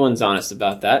 and everyone's honest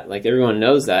about that. Like, everyone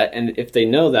knows that, and if they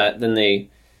know that, then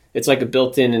it's like a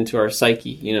built-in into our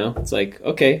psyche, It's like,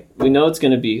 okay, we know it's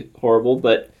going to be horrible,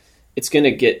 but it's going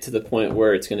to get to the point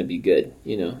where it's going to be good,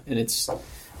 and it's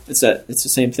the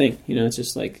same thing, It's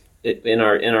just like in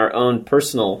our own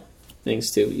personal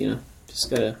things too, Just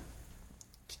gotta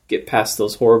get past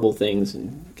those horrible things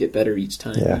and get better each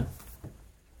time. Yeah,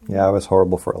 yeah, I was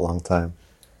horrible for a long time.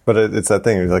 But it's that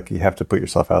thing, it's like you have to put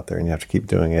yourself out there, and you have to keep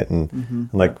doing it. And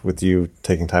like with you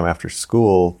taking time after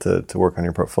school to work on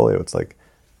your portfolio, it's like,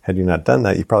 had you not done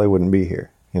that, you probably wouldn't be here,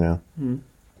 Mm-hmm.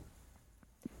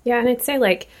 Yeah, and I'd say,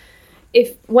 like,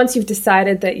 if once you've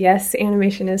decided that, yes,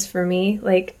 animation is for me,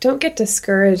 like, don't get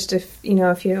discouraged if you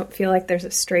don't feel like there's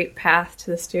a straight path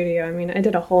to the studio. I mean, I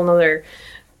did a whole nother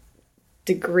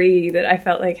degree that I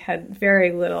felt like had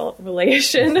very little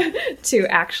relation to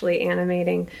actually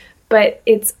animating. But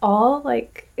it's all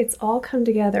come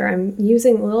together. I'm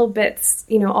using little bits,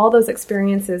 all those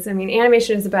experiences. I mean,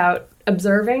 animation is about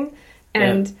observing,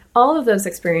 and all of those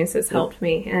experiences helped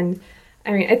me. And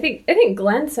I mean, I think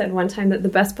Glenn said one time that the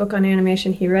best book on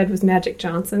animation he read was Magic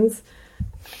Johnson's,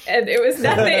 and it was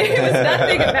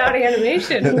nothing about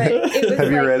animation. But it was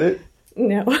Have you read it?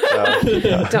 No,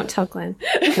 don't tell Glenn.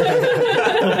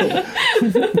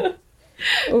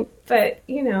 But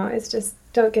it's just,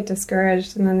 don't get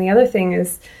discouraged. And then the other thing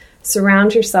is,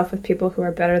 surround yourself with people who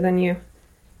are better than you.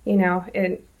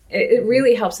 It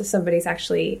really helps if somebody's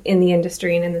actually in the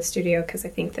industry and in the studio, because I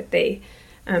think that they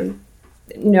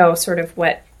know sort of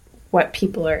what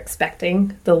people are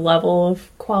expecting, the level of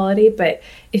quality. But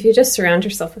if you just surround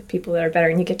yourself with people that are better,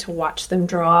 and you get to watch them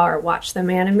draw or watch them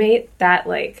animate,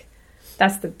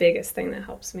 that's the biggest thing that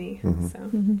helps me. Mm-hmm. So.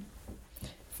 Mm-hmm.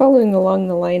 Following along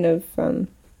the line of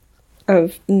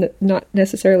not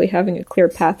necessarily having a clear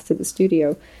path to the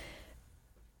studio,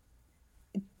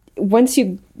 once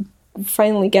you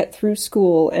finally get through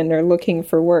school and are looking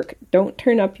for work, don't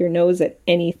turn up your nose at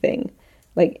anything.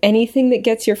 Like, anything that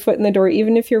gets your foot in the door,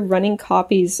 even if you're running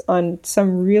copies on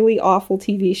some really awful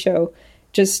TV show,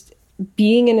 just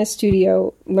being in a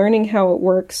studio, learning how it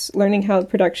works, learning how the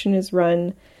production is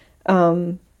run,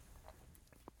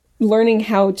 learning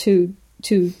how to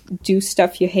do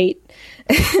stuff you hate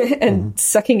and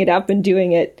sucking it up and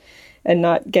doing it and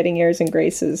not getting airs and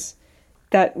graces.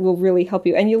 That will really help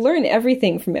you. And you learn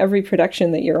everything from every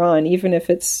production that you're on, even if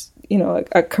it's,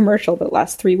 a commercial that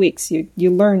lasts 3 weeks. You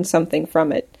learn something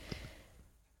from it.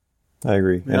 I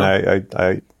agree. Yeah.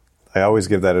 And I always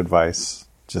give that advice.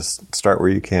 Just start where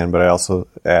you can, but I also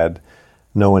add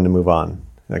know when to move on.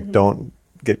 Like, don't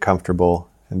get comfortable,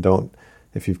 and don't,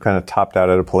 if you've kind of topped out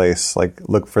at a place, like,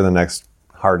 look for the next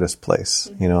hardest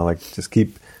place. Like, just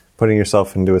keep putting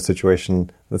yourself into a situation.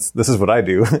 This is what I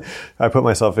do. I put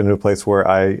myself into a place where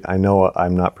I know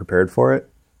I'm not prepared for it,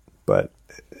 but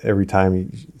every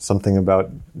time something about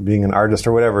being an artist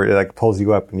or whatever, it like pulls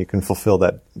you up and you can fulfill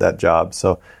that job.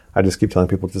 So I just keep telling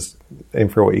people, just aim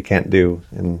for what you can't do,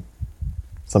 and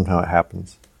somehow it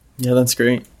happens. Yeah, that's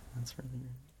great. That's really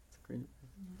great.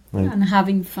 Yeah, and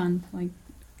having fun. Like,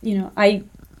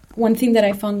 one thing that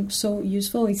I found so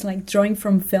useful is like drawing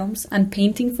from films and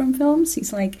painting from films.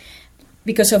 It's like,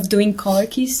 because of doing color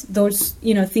keys, those,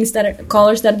 things that are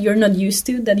colors that you're not used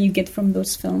to, that you get from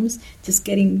those films, just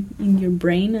getting in your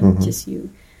brain and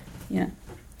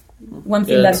One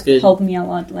thing that helped me a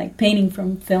lot, like painting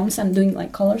from films and doing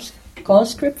like color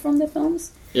script from the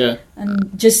films. Yeah.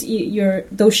 And just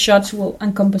those shots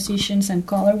and compositions and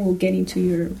color will get into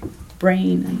your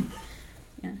brain, and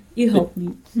it helped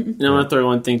me. And I want to throw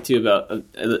one thing too about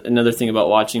another thing about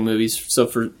watching movies. So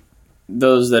for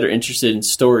those that are interested in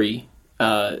story,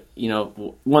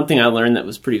 one thing I learned that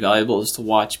was pretty valuable is to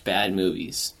watch bad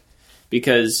movies,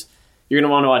 because you're going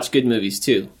to want to watch good movies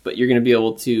too, but you're going to be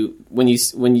able to, when you,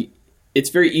 it's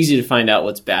very easy to find out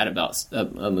what's bad about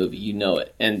a movie,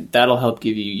 it, and that'll help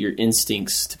give you your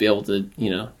instincts to be able to,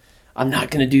 I'm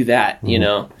not going to do that,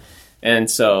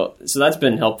 and so that's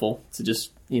been helpful to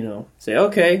just, say,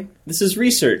 okay, this is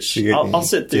research. I'll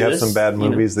sit through this. Do you have some bad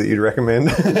movies that you'd recommend?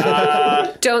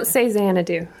 Don't say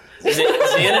Xanadu.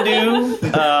 Xanadu,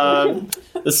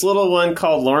 this little one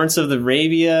called Lawrence of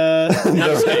Arabia.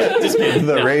 No, just kidding.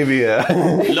 The Arabia.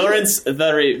 Lawrence the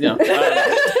Arabia.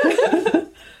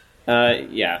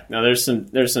 No.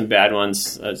 There's some bad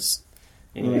ones.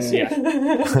 Anyways,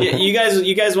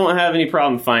 you guys won't have any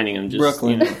problem finding them. Just,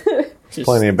 Brooklyn.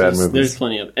 Plenty of bad movies. There's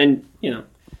plenty of, and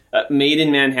Made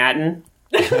in Manhattan.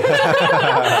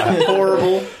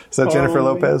 Horrible. Is that Jennifer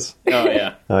Lopez? Oh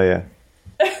yeah.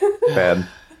 Bad.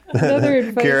 Another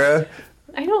advice. Kira?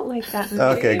 I don't like that movie.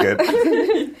 Okay, good.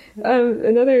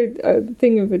 Another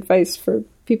thing of advice for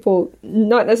people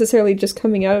not necessarily just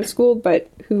coming out of school,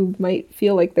 but who might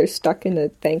feel like they're stuck in a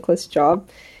thankless job,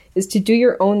 is to do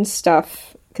your own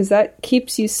stuff, because that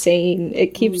keeps you sane.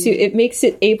 It makes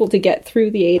it able to get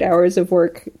through the 8 hours of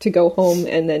work to go home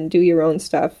and then do your own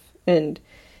stuff.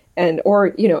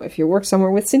 Or if you work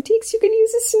somewhere with Cintiqs, you can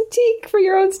use a Cintiq for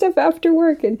your own stuff after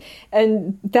work, and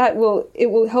it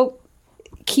will help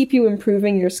keep you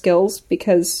improving your skills,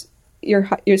 because your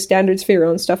standards for your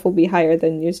own stuff will be higher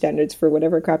than your standards for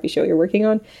whatever crappy show you're working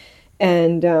on,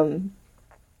 and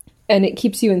it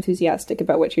keeps you enthusiastic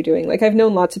about what you're doing. Like, I've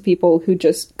known lots of people who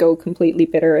just go completely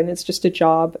bitter, and it's just a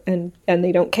job, and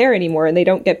they don't care anymore, and they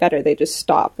don't get better. They just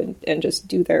stop and just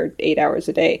do their 8 hours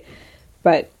a day.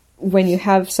 But when you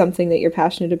have something that you're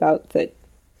passionate about, that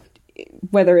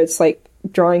whether it's like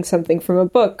drawing something from a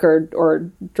book or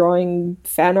drawing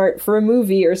fan art for a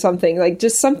movie or something, like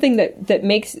just something that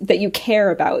makes, that you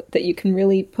care about, that you can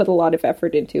really put a lot of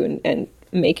effort into and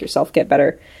make yourself get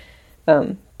better,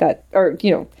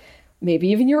 maybe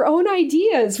even your own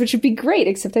ideas, which would be great,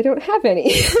 except I don't have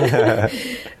any.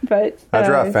 But I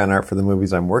draw fan art for the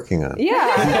movies I'm working on. Yeah,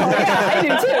 I do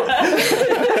too.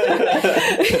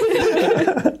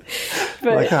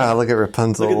 But, look at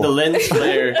Rapunzel. Look at the lens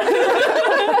flare.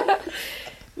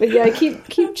 But yeah,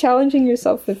 keep challenging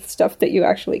yourself with stuff that you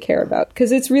actually care about,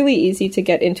 because it's really easy to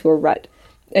get into a rut.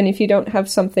 And if you don't have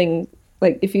something,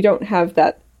 like if you don't have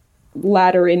that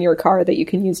ladder in your car that you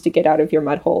can use to get out of your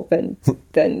mud hole,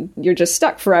 then you're just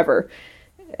stuck forever,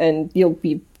 and you'll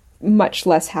be much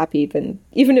less happy than,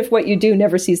 even if what you do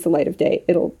never sees the light of day,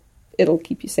 it'll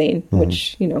keep you sane,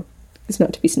 which is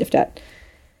not to be sniffed at.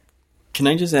 Can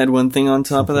I just add one thing on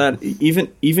top of that?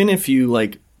 Even if you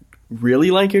really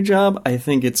like your job, I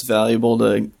think it's valuable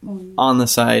to on the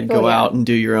side go out and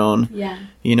do your own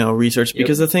research,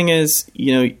 because the thing is,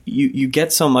 you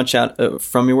get so much out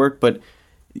from your work, but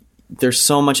there's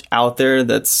so much out there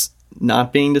that's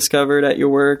not being discovered at your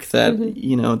work that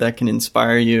that can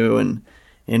inspire you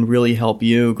and really help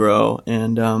you grow.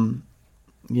 And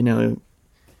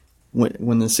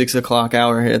when the 6 o'clock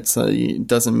hour hits, it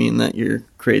doesn't mean that your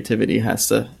creativity has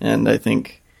to end. I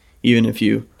think even if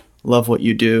you love what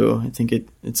you do, I think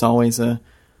it's always a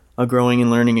growing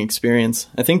and learning experience.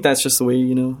 I think that's just the way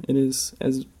it is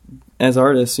as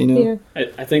artists.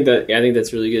 I think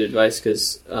that's really good advice,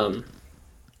 because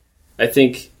I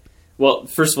think Well,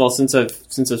 first of all, since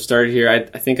I've started here,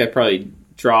 I think I probably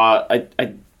draw.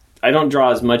 I don't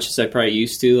draw as much as I probably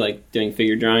used to, like doing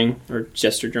figure drawing or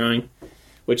gesture drawing,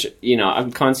 which,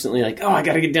 I'm constantly like, oh, I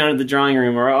got to get down to the drawing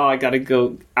room, or oh, I got to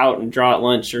go out and draw at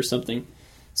lunch or something.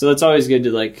 So that's always good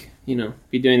to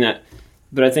be doing that.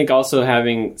 But I think also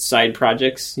having side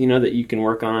projects, that you can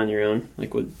work on your own,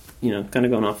 like with, kind of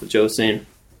going off what Joe was saying,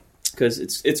 because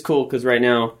it's cool. Because right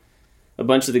now, a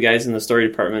bunch of the guys in the story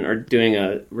department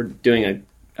we're doing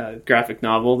a graphic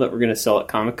novel that we're going to sell at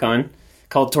Comic-Con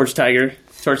called Torch Tiger.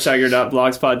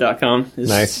 TorchTiger.blogspot.com.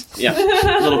 Nice. Yeah,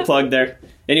 little plug there.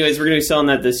 Anyways, we're going to be selling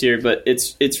that this year, but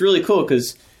it's really cool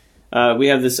because we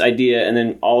have this idea, and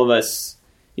then all of us,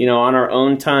 on our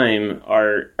own time,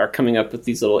 are coming up with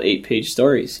these little 8-page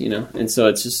stories, and so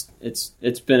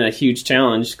it's been a huge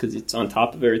challenge because it's on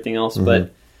top of everything else,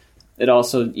 but it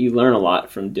also, you learn a lot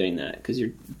from doing that because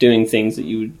you're doing things that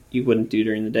you wouldn't do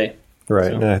during the day. Right,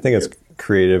 So, and I think it's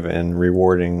creative and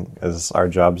rewarding as our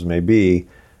jobs may be.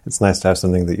 It's nice to have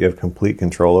something that you have complete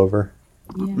control over.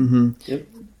 Yeah. Mm-hmm. Yep.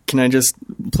 Can I just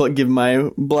give my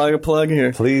blog a plug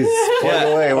here? Please,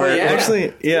 plug away.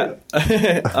 Actually, yeah.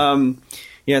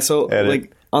 So Edit.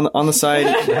 like on the side.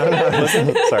 No.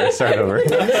 Sorry, start over.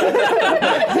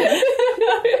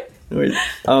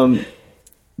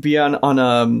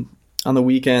 On the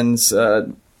weekends, it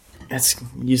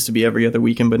used to be every other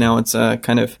weekend, but now it's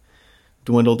kind of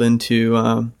dwindled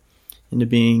into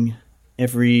being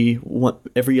every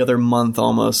other month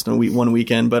almost, one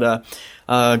weekend. But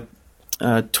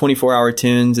 24 Hour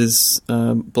Tunes is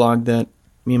a blog that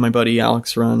me and my buddy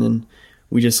Alex run, and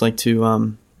we just like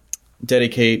to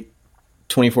dedicate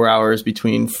 24 hours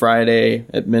between Friday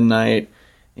at midnight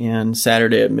and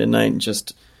Saturday at midnight and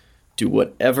just do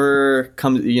whatever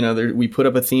comes. We put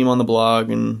up a theme on the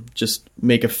blog and just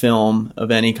make a film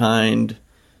of any kind.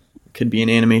 Could be an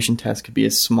animation test, could be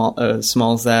as small as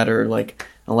that, or like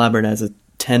elaborate as a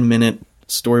 10-minute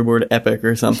storyboard epic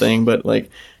or something, but like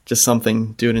just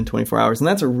something, do it in 24 hours. And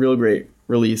that's a real great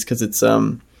release because it's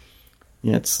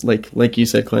it's like you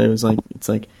said, Clay, it's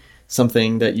like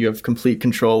something that you have complete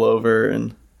control over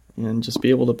and just be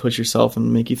able to push yourself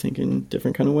and make you think in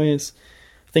different kind of ways.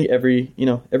 I think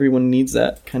everyone needs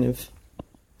that kind of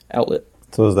outlet.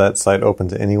 So is that site open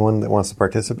to anyone that wants to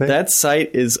participate? That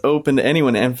site is open to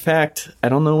anyone. In fact, I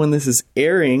don't know when this is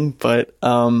airing, but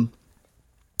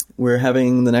we're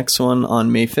having the next one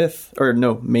on May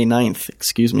 9th,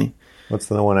 excuse me. What's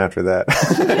the one after that?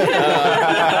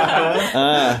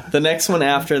 The next one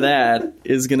after that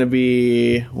is going to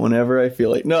be whenever I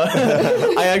feel like. No,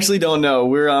 I actually don't know.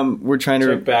 We're trying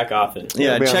to check back often.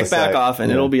 Yeah, check back often.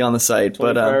 Yeah. It'll be on the site.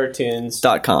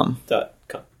 24hourtunes.com.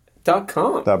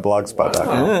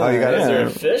 .blogspot.com. You got it.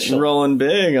 Official. Rolling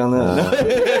big on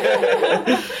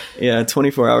that. Yeah,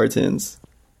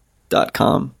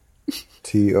 24hourtunes.com.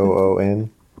 TOON?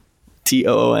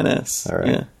 TOONS. All right.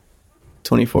 Yeah.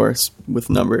 24 with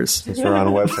numbers. Since we're on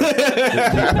a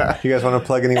website. You guys want to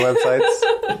plug any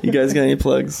websites? You guys got any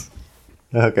plugs?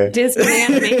 Okay.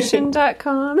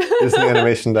 DisneyAnimation.com.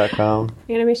 DisneyAnimation.com.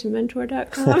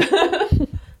 AnimationMentor.com.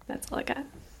 That's all I got.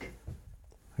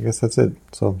 I guess that's it.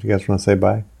 So, you guys want to say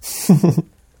bye?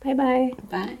 Bye-bye.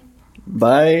 Bye.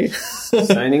 Bye.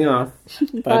 Signing off.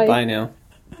 Bye now.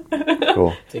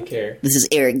 Cool. Take care. This is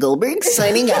Eric Goldberg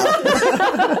signing out.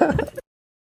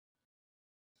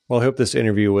 Well, I hope this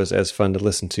interview was as fun to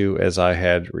listen to as I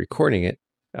had recording it.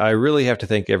 I really have to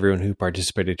thank everyone who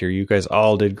participated here. You guys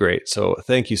all did great, so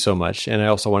thank you so much. And I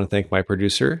also want to thank my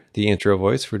producer, the intro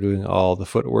voice, for doing all the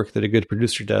footwork that a good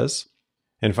producer does.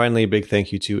 And finally, a big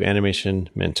thank you to Animation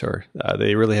Mentor.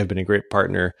 They really have been a great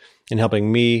partner in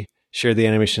helping me share the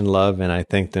animation love, and I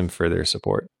thank them for their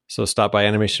support. So stop by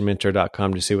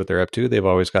animationmentor.com to see what they're up to. They've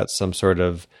always got some sort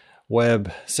of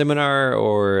web seminar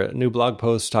or new blog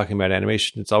posts talking about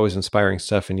animation. It's always inspiring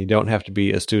stuff, and you don't have to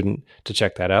be a student to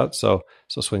check that out. So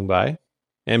swing by.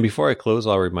 And before I close,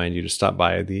 I'll remind you to stop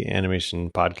by the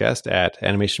Animation Podcast at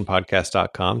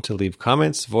animationpodcast.com to leave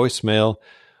comments, voicemail,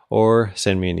 or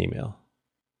send me an email.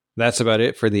 That's about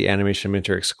it for the Animation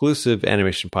Mentor exclusive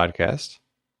animation podcast.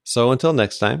 So until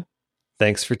next time,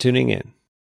 thanks for tuning in.